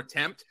contact per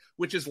attempt,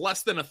 which is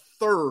less than a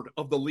third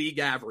of the league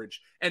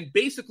average, and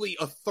basically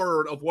a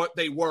third of what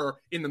they were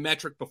in the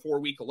metric before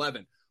week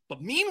 11.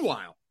 But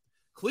meanwhile,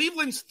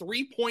 Cleveland's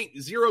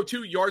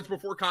 3.02 yards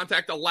before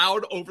contact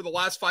allowed over the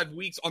last 5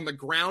 weeks on the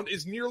ground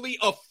is nearly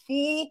a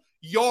full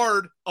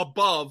yard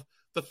above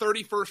the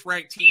 31st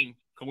ranked team,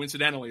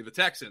 coincidentally, the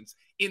Texans,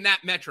 in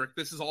that metric.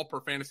 This is all per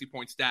Fantasy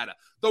Points data.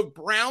 The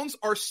Browns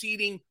are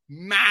seeding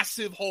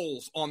massive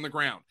holes on the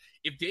ground.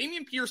 If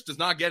Dameon Pierce does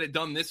not get it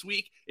done this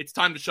week, it's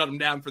time to shut him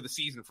down for the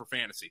season for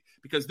fantasy,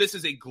 because this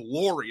is a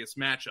glorious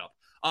matchup.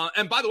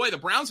 And by the way, the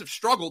Browns have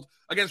struggled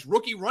against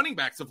rookie running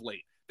backs of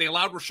late. They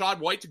allowed Rachaad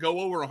White to go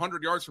over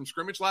 100 yards from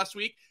scrimmage last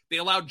week. They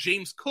allowed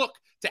James Cook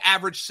to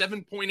average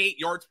 7.8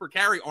 yards per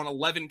carry on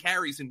 11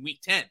 carries in week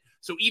 10.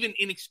 So even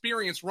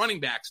inexperienced running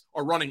backs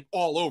are running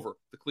all over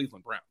the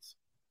Cleveland Browns.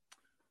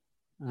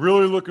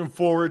 Really looking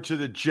forward to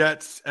the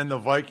Jets and the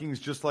Vikings,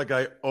 just like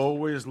I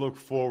always look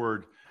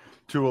forward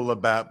to a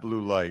Labatt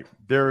Blue Light.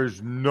 There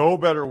is no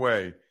better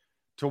way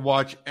to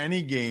watch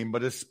any game,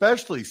 but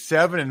especially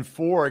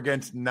 7-4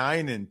 against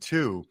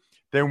 9-2,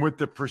 than with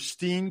the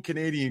pristine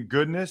Canadian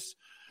goodness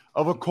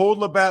of a cold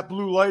Labatt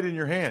Blue Light in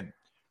your hand.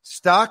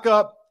 Stock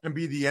up and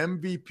be the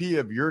MVP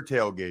of your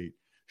tailgate.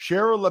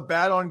 Share a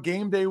Labatt on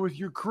game day with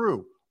your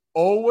crew.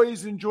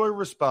 Always enjoy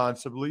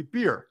responsibly.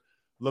 Beer,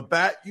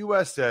 Labatt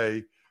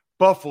USA,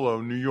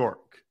 Buffalo, New York.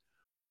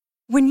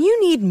 When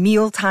you need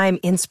mealtime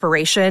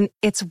inspiration,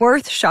 it's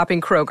worth shopping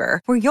Kroger,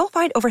 where you'll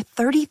find over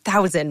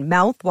 30,000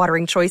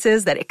 mouth-watering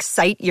choices that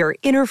excite your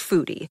inner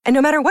foodie. And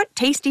no matter what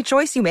tasty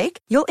choice you make,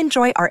 you'll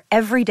enjoy our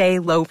everyday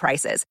low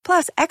prices,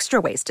 plus extra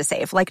ways to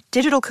save, like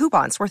digital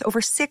coupons worth over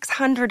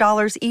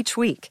 $600 each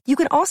week. You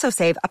can also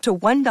save up to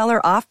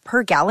 $1 off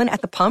per gallon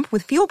at the pump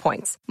with fuel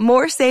points.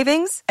 More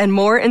savings and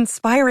more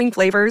inspiring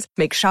flavors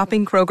make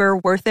shopping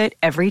Kroger worth it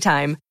every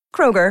time.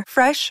 Kroger,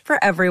 fresh for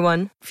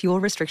everyone. Fuel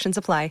restrictions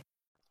apply.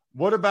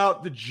 What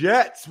about the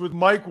Jets with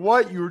Mike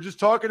White? You were just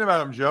talking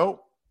about him,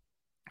 Joe.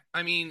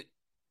 I mean,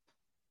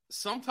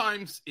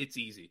 sometimes it's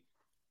easy.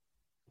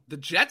 The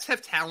Jets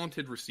have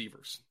talented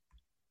receivers.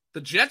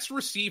 The Jets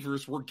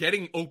receivers were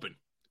getting open.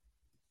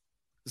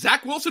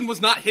 Zach Wilson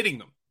was not hitting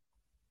them.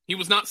 He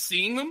was not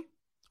seeing them.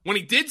 When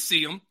he did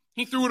see them,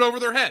 he threw it over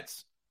their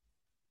heads.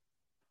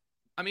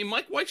 I mean,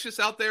 Mike White's just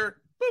out there,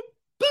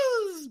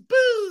 booze,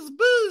 booze,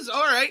 booze.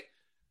 All right.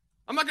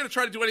 I'm not going to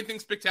try to do anything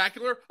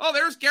spectacular. Oh,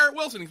 there's Garrett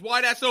Wilson. He's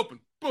wide ass open.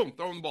 Boom,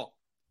 throwing the ball.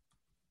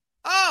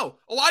 Oh,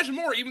 Elijah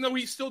Moore, even though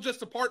he's still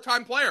just a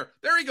part-time player,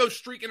 there he goes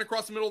streaking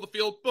across the middle of the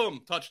field.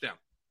 Boom, touchdown.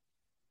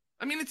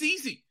 I mean, it's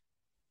easy.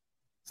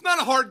 It's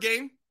not a hard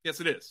game. Yes,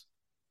 it is.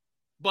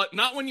 But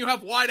not when you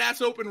have wide ass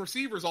open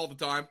receivers all the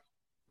time.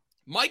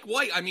 Mike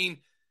White, I mean,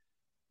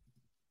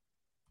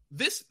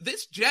 this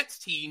Jets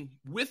team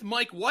with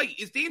Mike White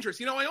is dangerous.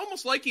 You know, I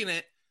almost liken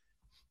it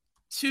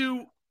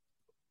to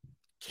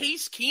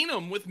Case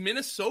Keenum with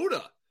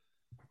Minnesota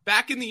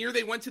back in the year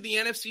they went to the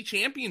NFC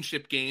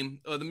Championship game,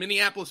 the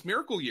Minneapolis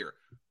Miracle year.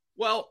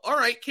 Well, all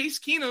right, Case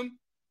Keenum,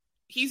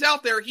 he's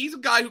out there. He's a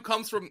guy who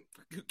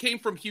came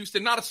from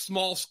Houston, not a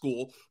small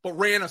school, but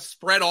ran a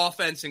spread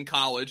offense in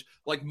college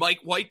like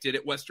Mike White did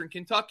at Western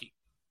Kentucky.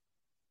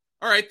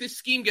 All right, this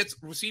scheme gets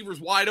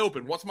receivers wide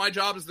open. What's my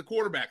job as the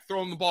quarterback?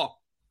 Throw him the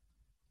ball.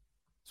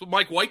 That's what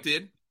Mike White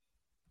did.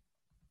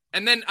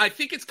 And then I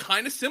think it's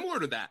kind of similar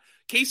to that.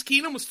 Case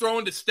Keenum was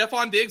throwing to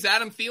Stephon Diggs,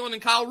 Adam Thielen,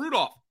 and Kyle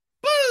Rudolph.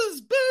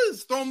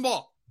 Buzz, throwing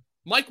ball.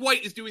 Mike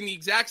White is doing the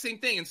exact same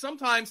thing. And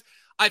sometimes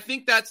I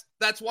think that's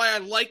why I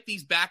like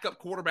these backup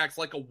quarterbacks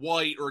like a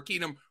White or a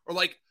Keenum or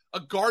like a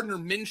Gardner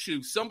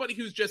Minshew, somebody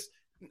who's just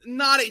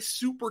not a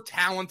super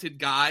talented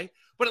guy,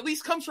 but at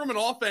least comes from an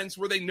offense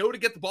where they know to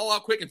get the ball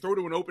out quick and throw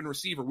to an open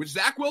receiver, which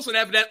Zach Wilson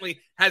evidently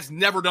has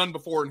never done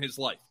before in his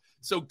life.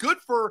 So good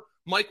for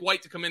Mike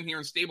White to come in here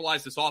and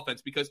stabilize this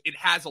offense because it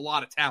has a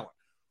lot of talent.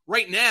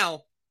 Right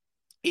now,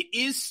 it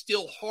is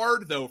still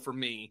hard, though, for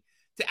me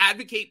to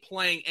advocate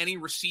playing any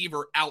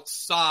receiver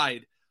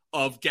outside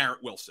of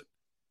Garrett Wilson.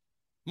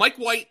 Mike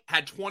White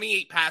had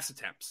 28 pass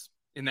attempts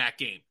in that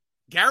game.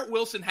 Garrett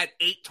Wilson had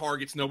 8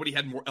 targets. Nobody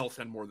else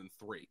had more than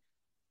 3.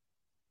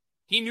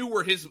 He knew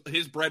where his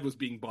bread was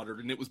being buttered,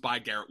 and it was by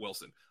Garrett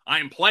Wilson. I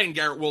am playing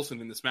Garrett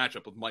Wilson in this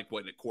matchup with Mike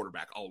White at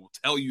quarterback. I will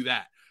tell you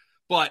that.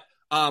 But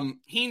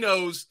he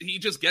knows he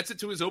just gets it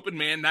to his open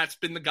man. That's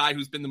been the guy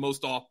who's been the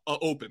most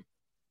open.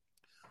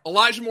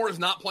 Elijah Moore is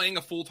not playing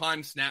a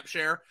full-time snap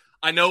share.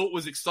 I know it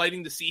was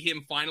exciting to see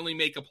him finally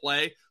make a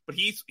play, but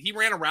he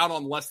ran around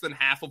on less than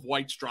half of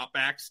White's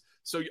dropbacks.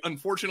 So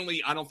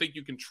unfortunately, I don't think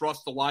you can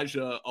trust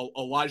Elijah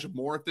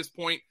Moore at this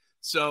point.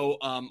 So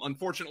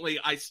unfortunately,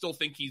 I still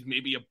think he's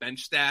maybe a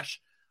bench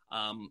stash.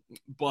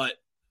 But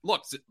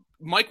look,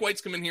 Mike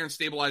White's come in here and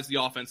stabilized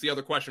the offense. The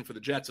other question for the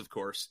Jets, of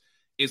course,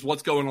 is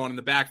what's going on in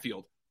the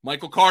backfield.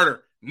 Michael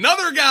Carter,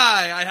 another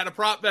guy I had a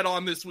prop bet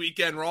on this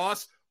weekend,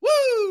 Ross.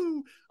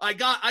 Woo! I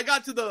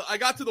got to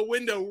the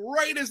window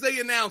right as they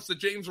announced that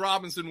James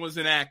Robinson was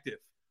inactive.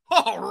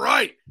 All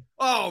right.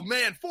 Oh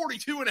man,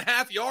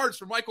 42.5 yards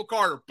for Michael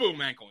Carter.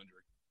 Boom, ankle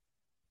injury.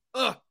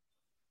 Ugh.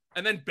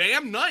 And then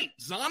Bam Knight,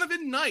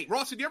 Zonovan Knight.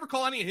 Ross, did you ever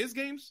call any of his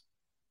games?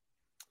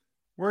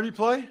 Where did he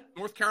play?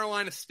 North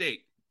Carolina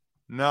State.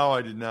 No,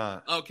 I did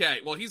not. Okay,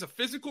 well, he's a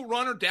physical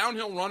runner,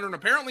 downhill runner, and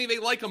apparently they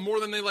like him more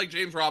than they like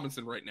James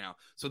Robinson right now.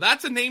 So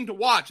that's a name to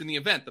watch in the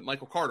event that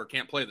Michael Carter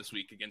can't play this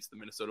week against the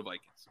Minnesota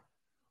Vikings.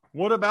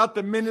 What about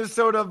the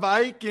Minnesota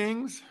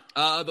Vikings?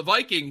 The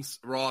Vikings,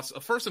 Ross,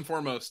 first and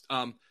foremost,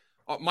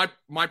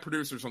 my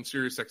producers on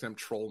SiriusXM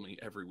troll me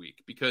every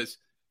week because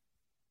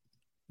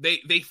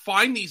they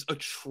find these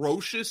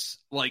atrocious,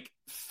 like,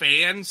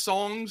 fan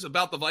songs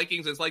about the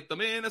Vikings. It's like the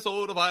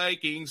Minnesota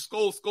Vikings,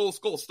 skull, skull,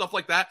 skull, stuff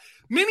like that.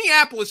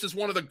 Minneapolis is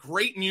one of the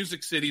great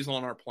music cities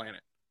on our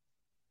planet.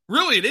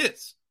 Really, it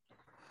is.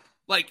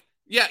 Like,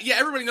 yeah,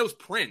 everybody knows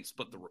Prince,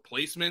 but the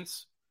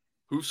Replacements,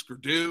 Husker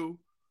Du,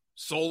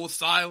 Soul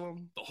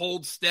Asylum, The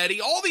Hold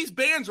Steady, all these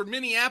bands are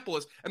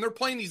Minneapolis, and they're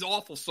playing these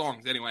awful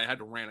songs. Anyway, I had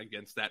to rant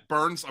against that.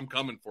 Burns, I'm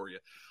coming for you.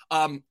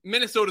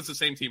 Minnesota's the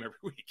same team every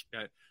week.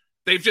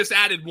 They've just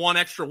added one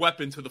extra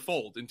weapon to the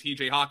fold in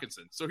TJ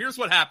Hawkinson. So here's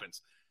what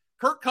happens.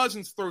 Kirk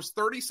Cousins throws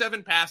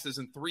 37 passes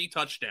and 3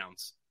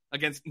 touchdowns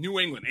against New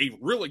England, a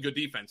really good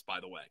defense, by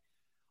the way.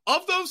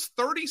 Of those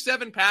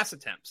 37 pass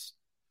attempts,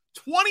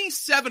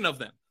 27 of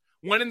them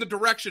went in the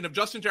direction of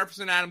Justin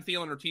Jefferson, Adam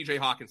Thielen, or TJ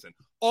Hawkinson.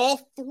 All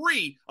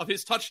 3 of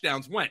his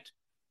touchdowns went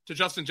to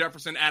Justin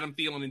Jefferson, Adam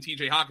Thielen, and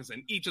TJ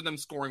Hawkinson, each of them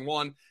scoring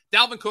 1.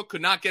 Dalvin Cook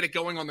could not get it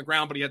going on the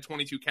ground, but he had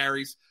 22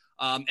 carries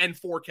and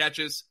 4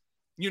 catches.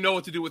 You know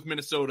what to do with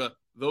Minnesota.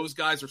 Those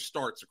guys are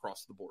starts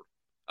across the board.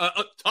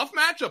 A tough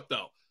matchup,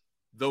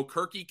 though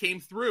Kirky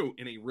came through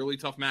in a really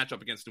tough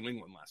matchup against New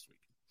England last week.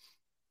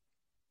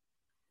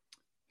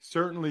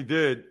 Certainly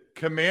did.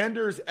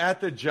 Commanders at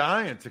the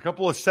Giants, a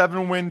couple of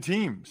 7-win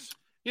teams.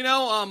 You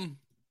know,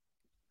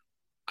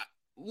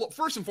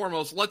 first and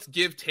foremost, let's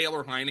give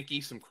Taylor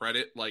Heineke some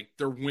credit. Like,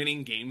 they're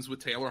winning games with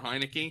Taylor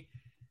Heineke,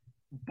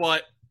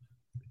 but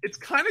it's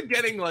kind of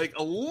getting like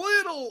a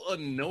little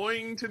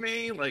annoying to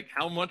me, like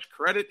how much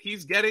credit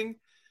he's getting.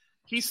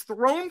 He's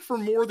thrown for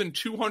more than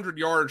 200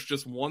 yards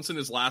just once in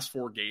his last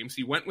 4 games.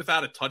 He went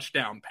without a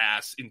touchdown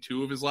pass in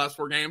 2 of his last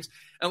 4 games.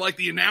 And like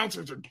the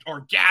announcers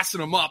are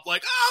gassing him up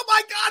like, oh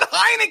my God,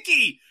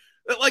 Heineke.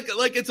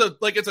 Like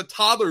it's a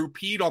toddler who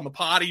peed on the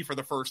potty for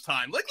the first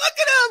time. Like, look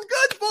at him.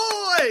 Good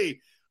boy.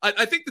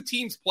 I think the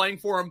team's playing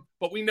for him,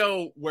 but we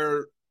know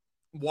where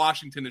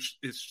Washington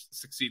is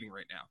succeeding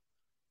right now.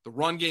 The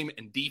run game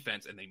and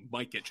defense, and they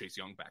might get Chase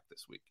Young back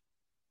this week.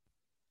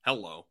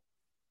 Hello.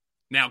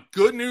 Now,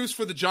 good news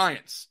for the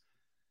Giants,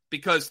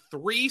 because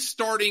 3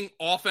 starting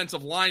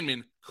offensive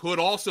linemen could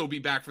also be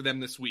back for them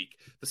this week.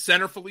 The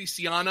center,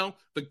 Feliciano,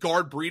 the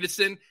guard,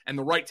 Bredesen, and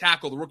the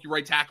rookie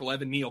right tackle,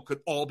 Evan Neal, could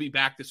all be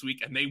back this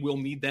week, and they will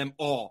need them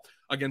all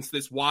against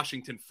this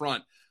Washington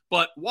front.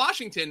 But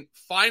Washington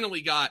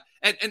finally got,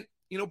 and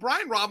you know,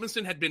 Brian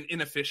Robinson had been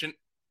inefficient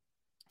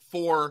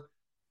for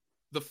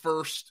the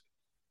first,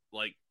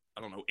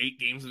 8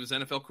 games of his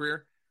NFL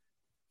career.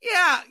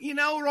 Yeah, you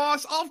know,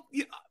 Ross,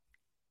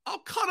 I'll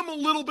cut him a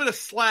little bit of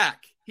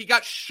slack. He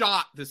got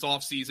shot this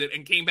offseason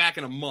and came back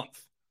in a month.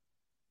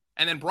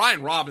 And then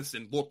Brian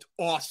Robinson looked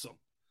awesome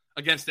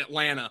against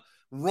Atlanta,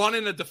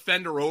 running a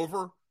defender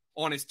over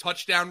on his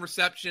touchdown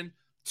reception,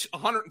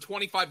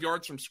 125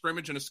 yards from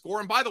scrimmage and a score.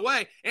 And by the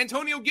way,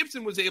 Antonio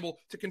Gibson was able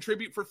to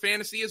contribute for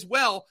fantasy as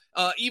well,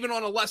 even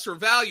on a lesser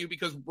value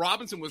because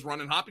Robinson was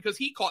running hot because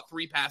he caught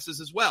 3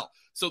 passes as well.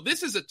 So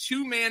this is a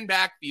 2-man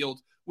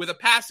backfield with a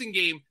passing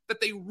game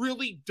that they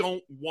really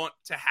don't want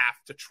to have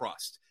to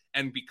trust.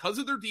 And because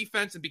of their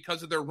defense and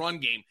because of their run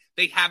game,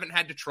 they haven't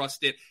had to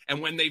trust it. And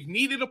when they've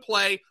needed a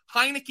play,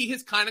 Heineke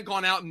has kind of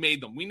gone out and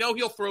made them. We know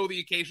he'll throw the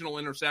occasional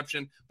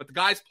interception, but the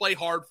guys play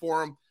hard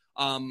for him.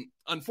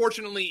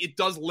 Unfortunately, it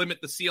does limit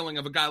the ceiling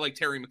of a guy like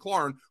Terry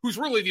McLaurin, who's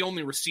really the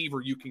only receiver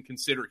you can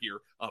consider here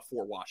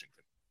for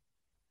Washington.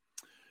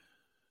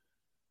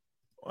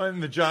 On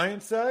the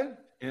Giants side?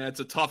 Yeah, it's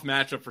a tough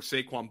matchup for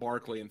Saquon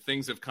Barkley, and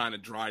things have kind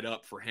of dried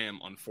up for him,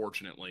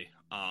 unfortunately.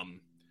 I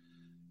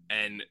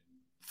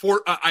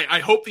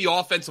hope the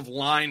offensive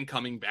line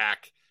coming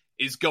back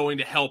is going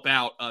to help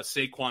out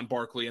Saquon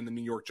Barkley and the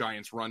New York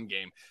Giants run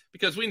game,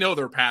 because we know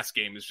their pass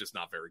game is just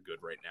not very good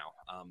right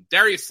now.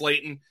 Darius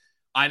Slayton,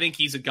 I think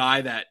he's a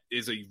guy that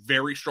is a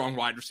very strong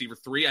wide receiver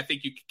 3. I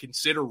think you could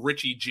consider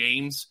Richie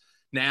James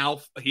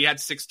now. He had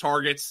 6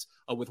 targets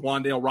with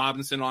Wan'Dale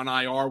Robinson on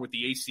IR with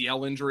the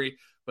ACL injury.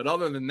 But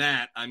other than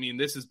that, I mean,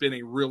 this has been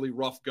a really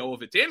rough go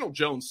of it. Daniel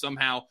Jones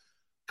somehow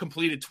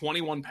completed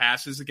 21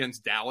 passes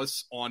against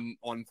Dallas on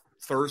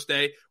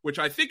Thursday, which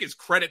I think is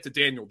credit to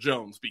Daniel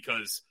Jones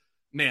because,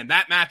 man,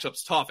 that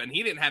matchup's tough, and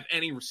he didn't have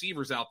any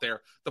receivers out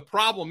there. The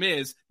problem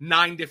is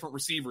 9 different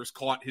receivers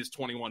caught his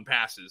 21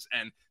 passes,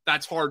 and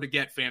that's hard to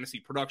get fantasy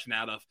production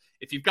out of.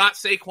 If you've got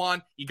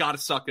Saquon, you got to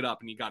suck it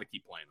up, and you got to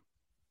keep playing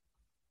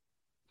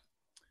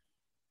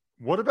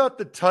him. What about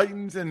the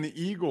Titans and the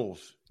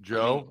Eagles,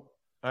 Joe?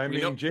 I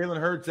mean, Jalen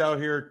Hurts out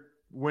here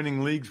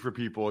winning leagues for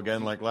people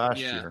again like last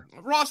year.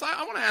 Ross,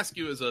 I want to ask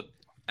you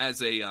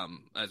as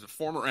a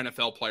former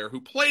NFL player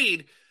who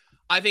played,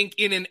 I think,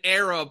 in an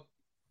era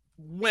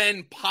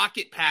when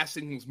pocket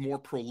passing was more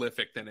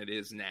prolific than it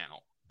is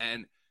now.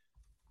 And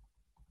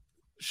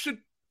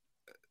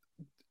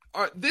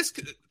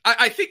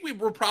I think we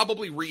were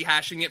probably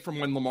rehashing it from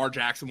when Lamar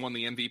Jackson won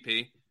the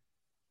MVP.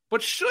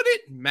 But should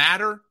it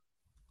matter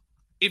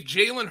if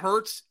Jalen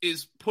Hurts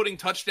is putting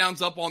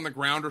touchdowns up on the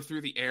ground or through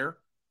the air?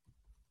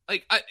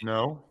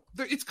 No.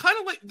 It's kind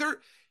of like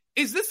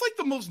is this like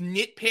the most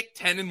nitpick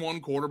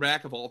 10-1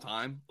 quarterback of all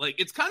time? Like,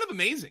 it's kind of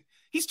amazing.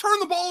 He's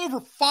turned the ball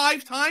over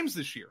 5 times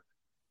this year.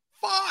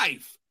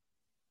 5.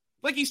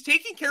 Like, he's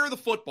taking care of the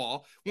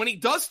football. When he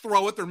does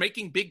throw it, they're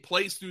making big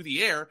plays through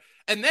the air.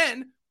 And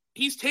then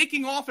he's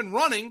taking off and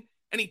running,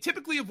 and he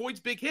typically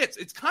avoids big hits.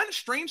 It's kind of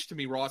strange to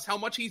me, Ross, how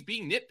much he's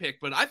being nitpicked.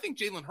 But I think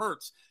Jalen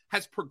Hurts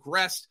has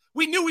progressed.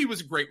 We knew he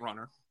was a great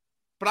runner,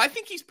 but I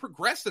think he's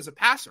progressed as a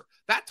passer.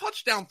 That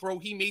touchdown throw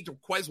he made to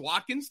Quez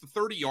Watkins, the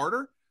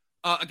 30-yarder,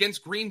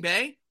 against Green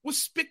Bay, was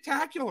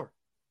spectacular.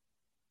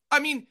 I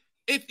mean,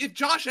 if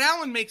Josh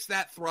Allen makes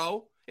that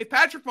throw, if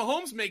Patrick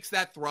Mahomes makes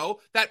that throw,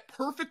 that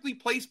perfectly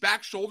placed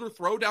back shoulder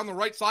throw down the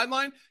right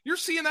sideline, you're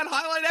seeing that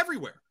highlight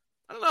everywhere.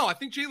 I don't know. I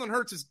think Jalen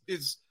Hurts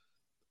is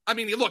I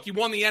mean, look, he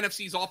won the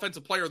NFC's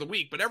Offensive Player of the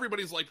Week, but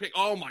everybody's like,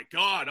 oh, my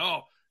God,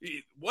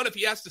 what if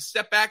he has to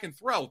step back and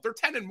throw? They're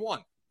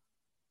 10-1.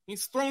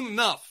 He's thrown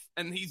enough,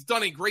 and he's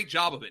done a great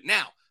job of it.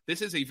 Now,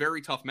 this is a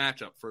very tough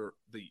matchup for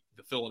the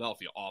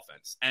Philadelphia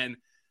offense, and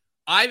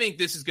I think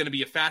this is going to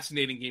be a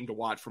fascinating game to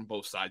watch from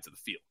both sides of the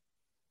field.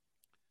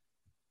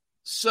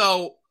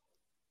 So,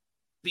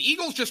 the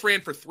Eagles just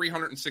ran for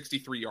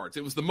 363 yards.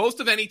 It was the most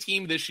of any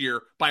team this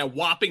year by a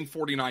whopping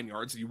 49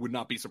 yards. You would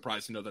not be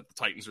surprised to know that the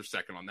Titans are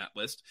second on that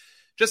list.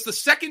 Just the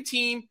second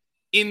team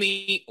in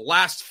the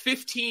last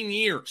 15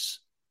 years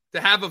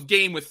to have a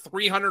game with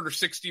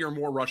 360 or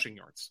more rushing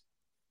yards.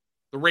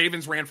 The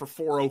Ravens ran for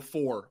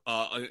 404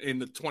 in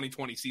the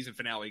 2020 season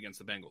finale against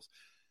the Bengals.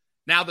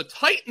 Now, the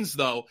Titans,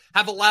 though,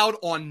 have allowed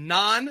on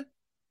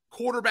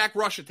non-quarterback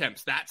rush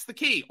attempts. That's the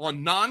key.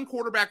 On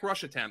non-quarterback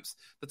rush attempts,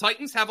 the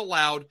Titans have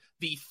allowed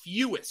the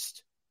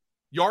fewest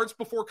yards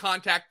before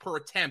contact per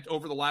attempt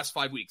over the last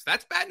 5 weeks.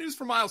 That's bad news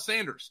for Miles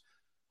Sanders.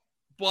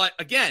 But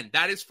again,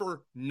 that is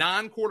for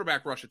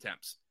non-quarterback rush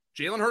attempts.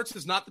 Jalen Hurts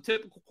is not the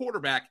typical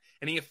quarterback,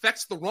 and he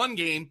affects the run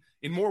game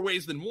in more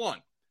ways than one.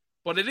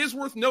 But it is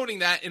worth noting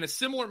that in a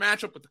similar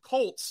matchup with the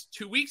Colts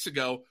 2 weeks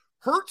ago,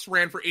 Hurts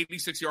ran for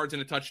 86 yards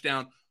and a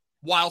touchdown,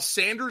 while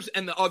Sanders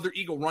and the other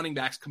Eagle running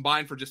backs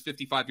combined for just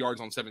 55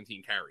 yards on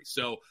 17 carries.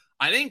 So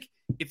I think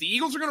if the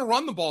Eagles are going to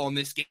run the ball in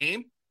this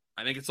game,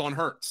 I think it's on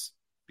Hurts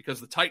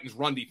because the Titans'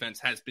 run defense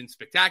has been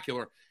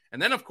spectacular.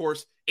 And then, of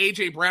course,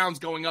 A.J. Brown's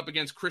going up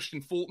against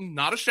Christian Fulton.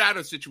 Not a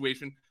shadow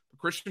situation, but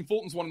Christian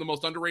Fulton's one of the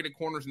most underrated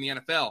corners in the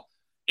NFL.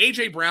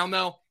 A.J. Brown,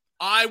 though,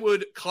 I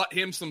would cut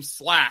him some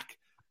slack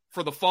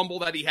for the fumble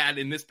that he had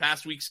in this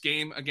past week's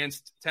game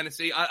against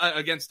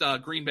against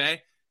Green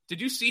Bay.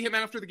 Did you see him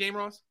after the game,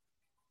 Ross?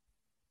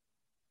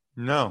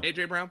 No.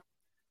 A.J. Brown?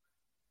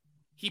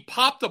 He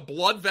popped a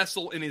blood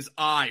vessel in his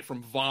eye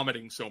from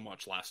vomiting so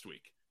much last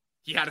week.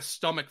 He had a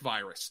stomach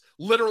virus.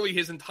 Literally,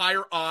 his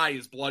entire eye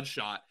is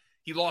bloodshot.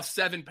 He lost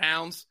 7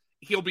 pounds.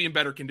 He'll be in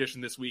better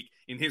condition this week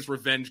in his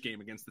revenge game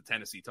against the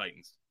Tennessee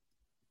Titans.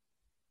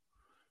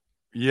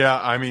 Yeah,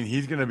 I mean,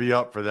 he's going to be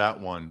up for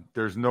that one.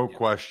 There's no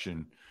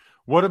question.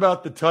 What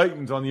about the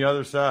Titans on the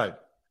other side?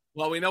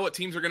 Well, we know what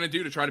teams are going to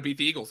do to try to beat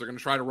the Eagles. They're going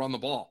to try to run the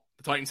ball.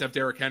 The Titans have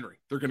Derrick Henry.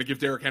 They're going to give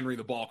Derrick Henry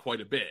the ball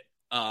quite a bit.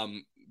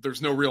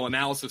 There's no real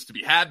analysis to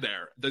be had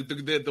there.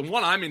 The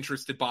one I'm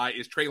interested by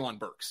is Treylon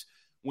Burks.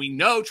 We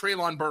know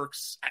Treylon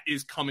Burks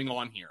is coming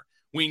on here.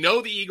 We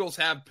know the Eagles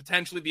have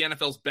potentially the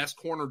NFL's best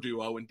corner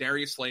duo in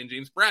Darius Slay and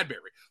James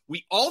Bradberry.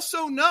 We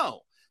also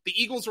know the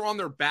Eagles are on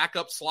their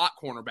backup slot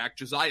cornerback,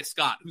 Josiah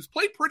Scott, who's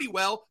played pretty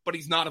well, but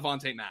he's not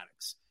Avonte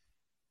Maddox.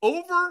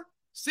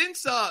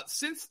 Since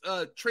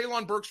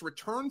Treylon Burks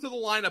returned to the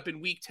lineup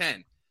in Week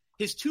 10,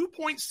 his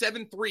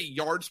 2.73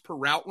 yards per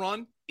route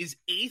run is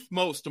 8th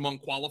most among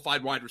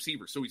qualified wide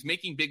receivers, so he's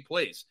making big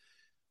plays.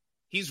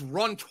 He's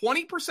run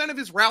 20% of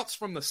his routes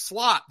from the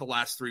slot the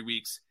last 3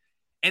 weeks,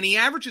 and he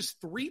averages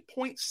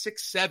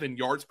 3.67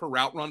 yards per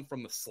route run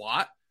from the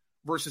slot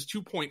versus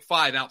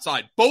 2.5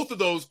 outside. Both of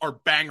those are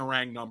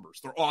bangarang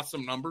numbers. They're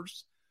awesome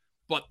numbers,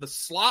 but the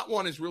slot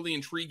one is really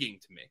intriguing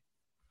to me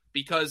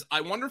because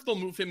I wonder if they'll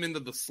move him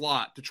into the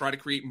slot to try to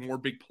create more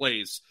big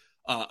plays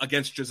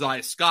against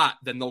Josiah Scott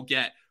than they'll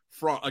get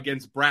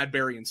against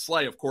Bradberry and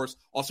Slay. Of course,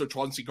 also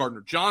Chauncey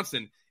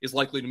Gardner-Johnson is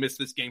likely to miss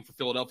this game for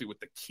Philadelphia with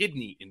the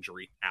kidney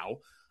injury now.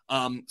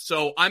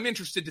 So I'm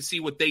interested to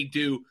see what they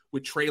do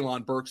with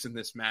Treylon Burks in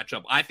this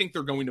matchup. I think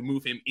they're going to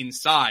move him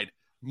inside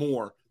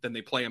more than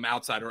they play him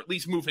outside, or at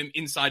least move him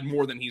inside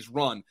more than he's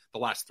run the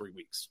last 3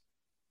 weeks.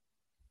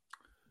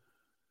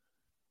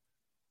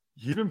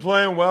 He's been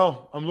playing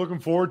well. I'm looking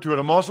forward to it.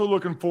 I'm also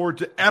looking forward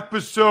to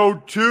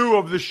episode 2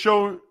 of the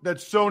show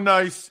that's so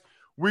nice.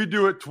 We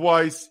do it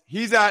twice.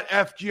 He's at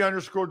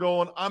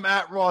FG_Dolan. I'm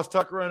at Ross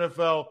Tucker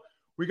NFL.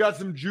 We got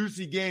some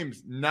juicy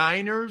games.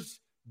 Niners,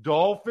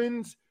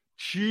 Dolphins,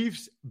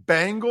 Chiefs,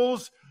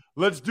 Bengals.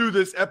 Let's do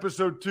this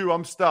episode 2.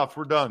 I'm stuffed.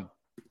 We're done.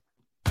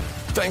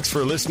 Thanks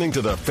for listening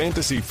to the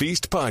Fantasy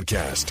Feast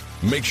podcast.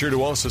 Make sure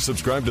to also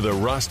subscribe to the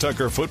Ross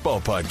Tucker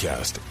Football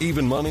Podcast,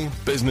 Even Money,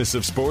 Business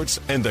of Sports,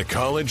 and the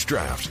College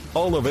Draft.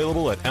 All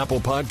available at Apple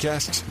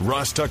Podcasts,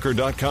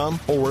 rosstucker.com,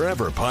 or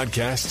wherever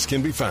podcasts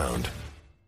can be found.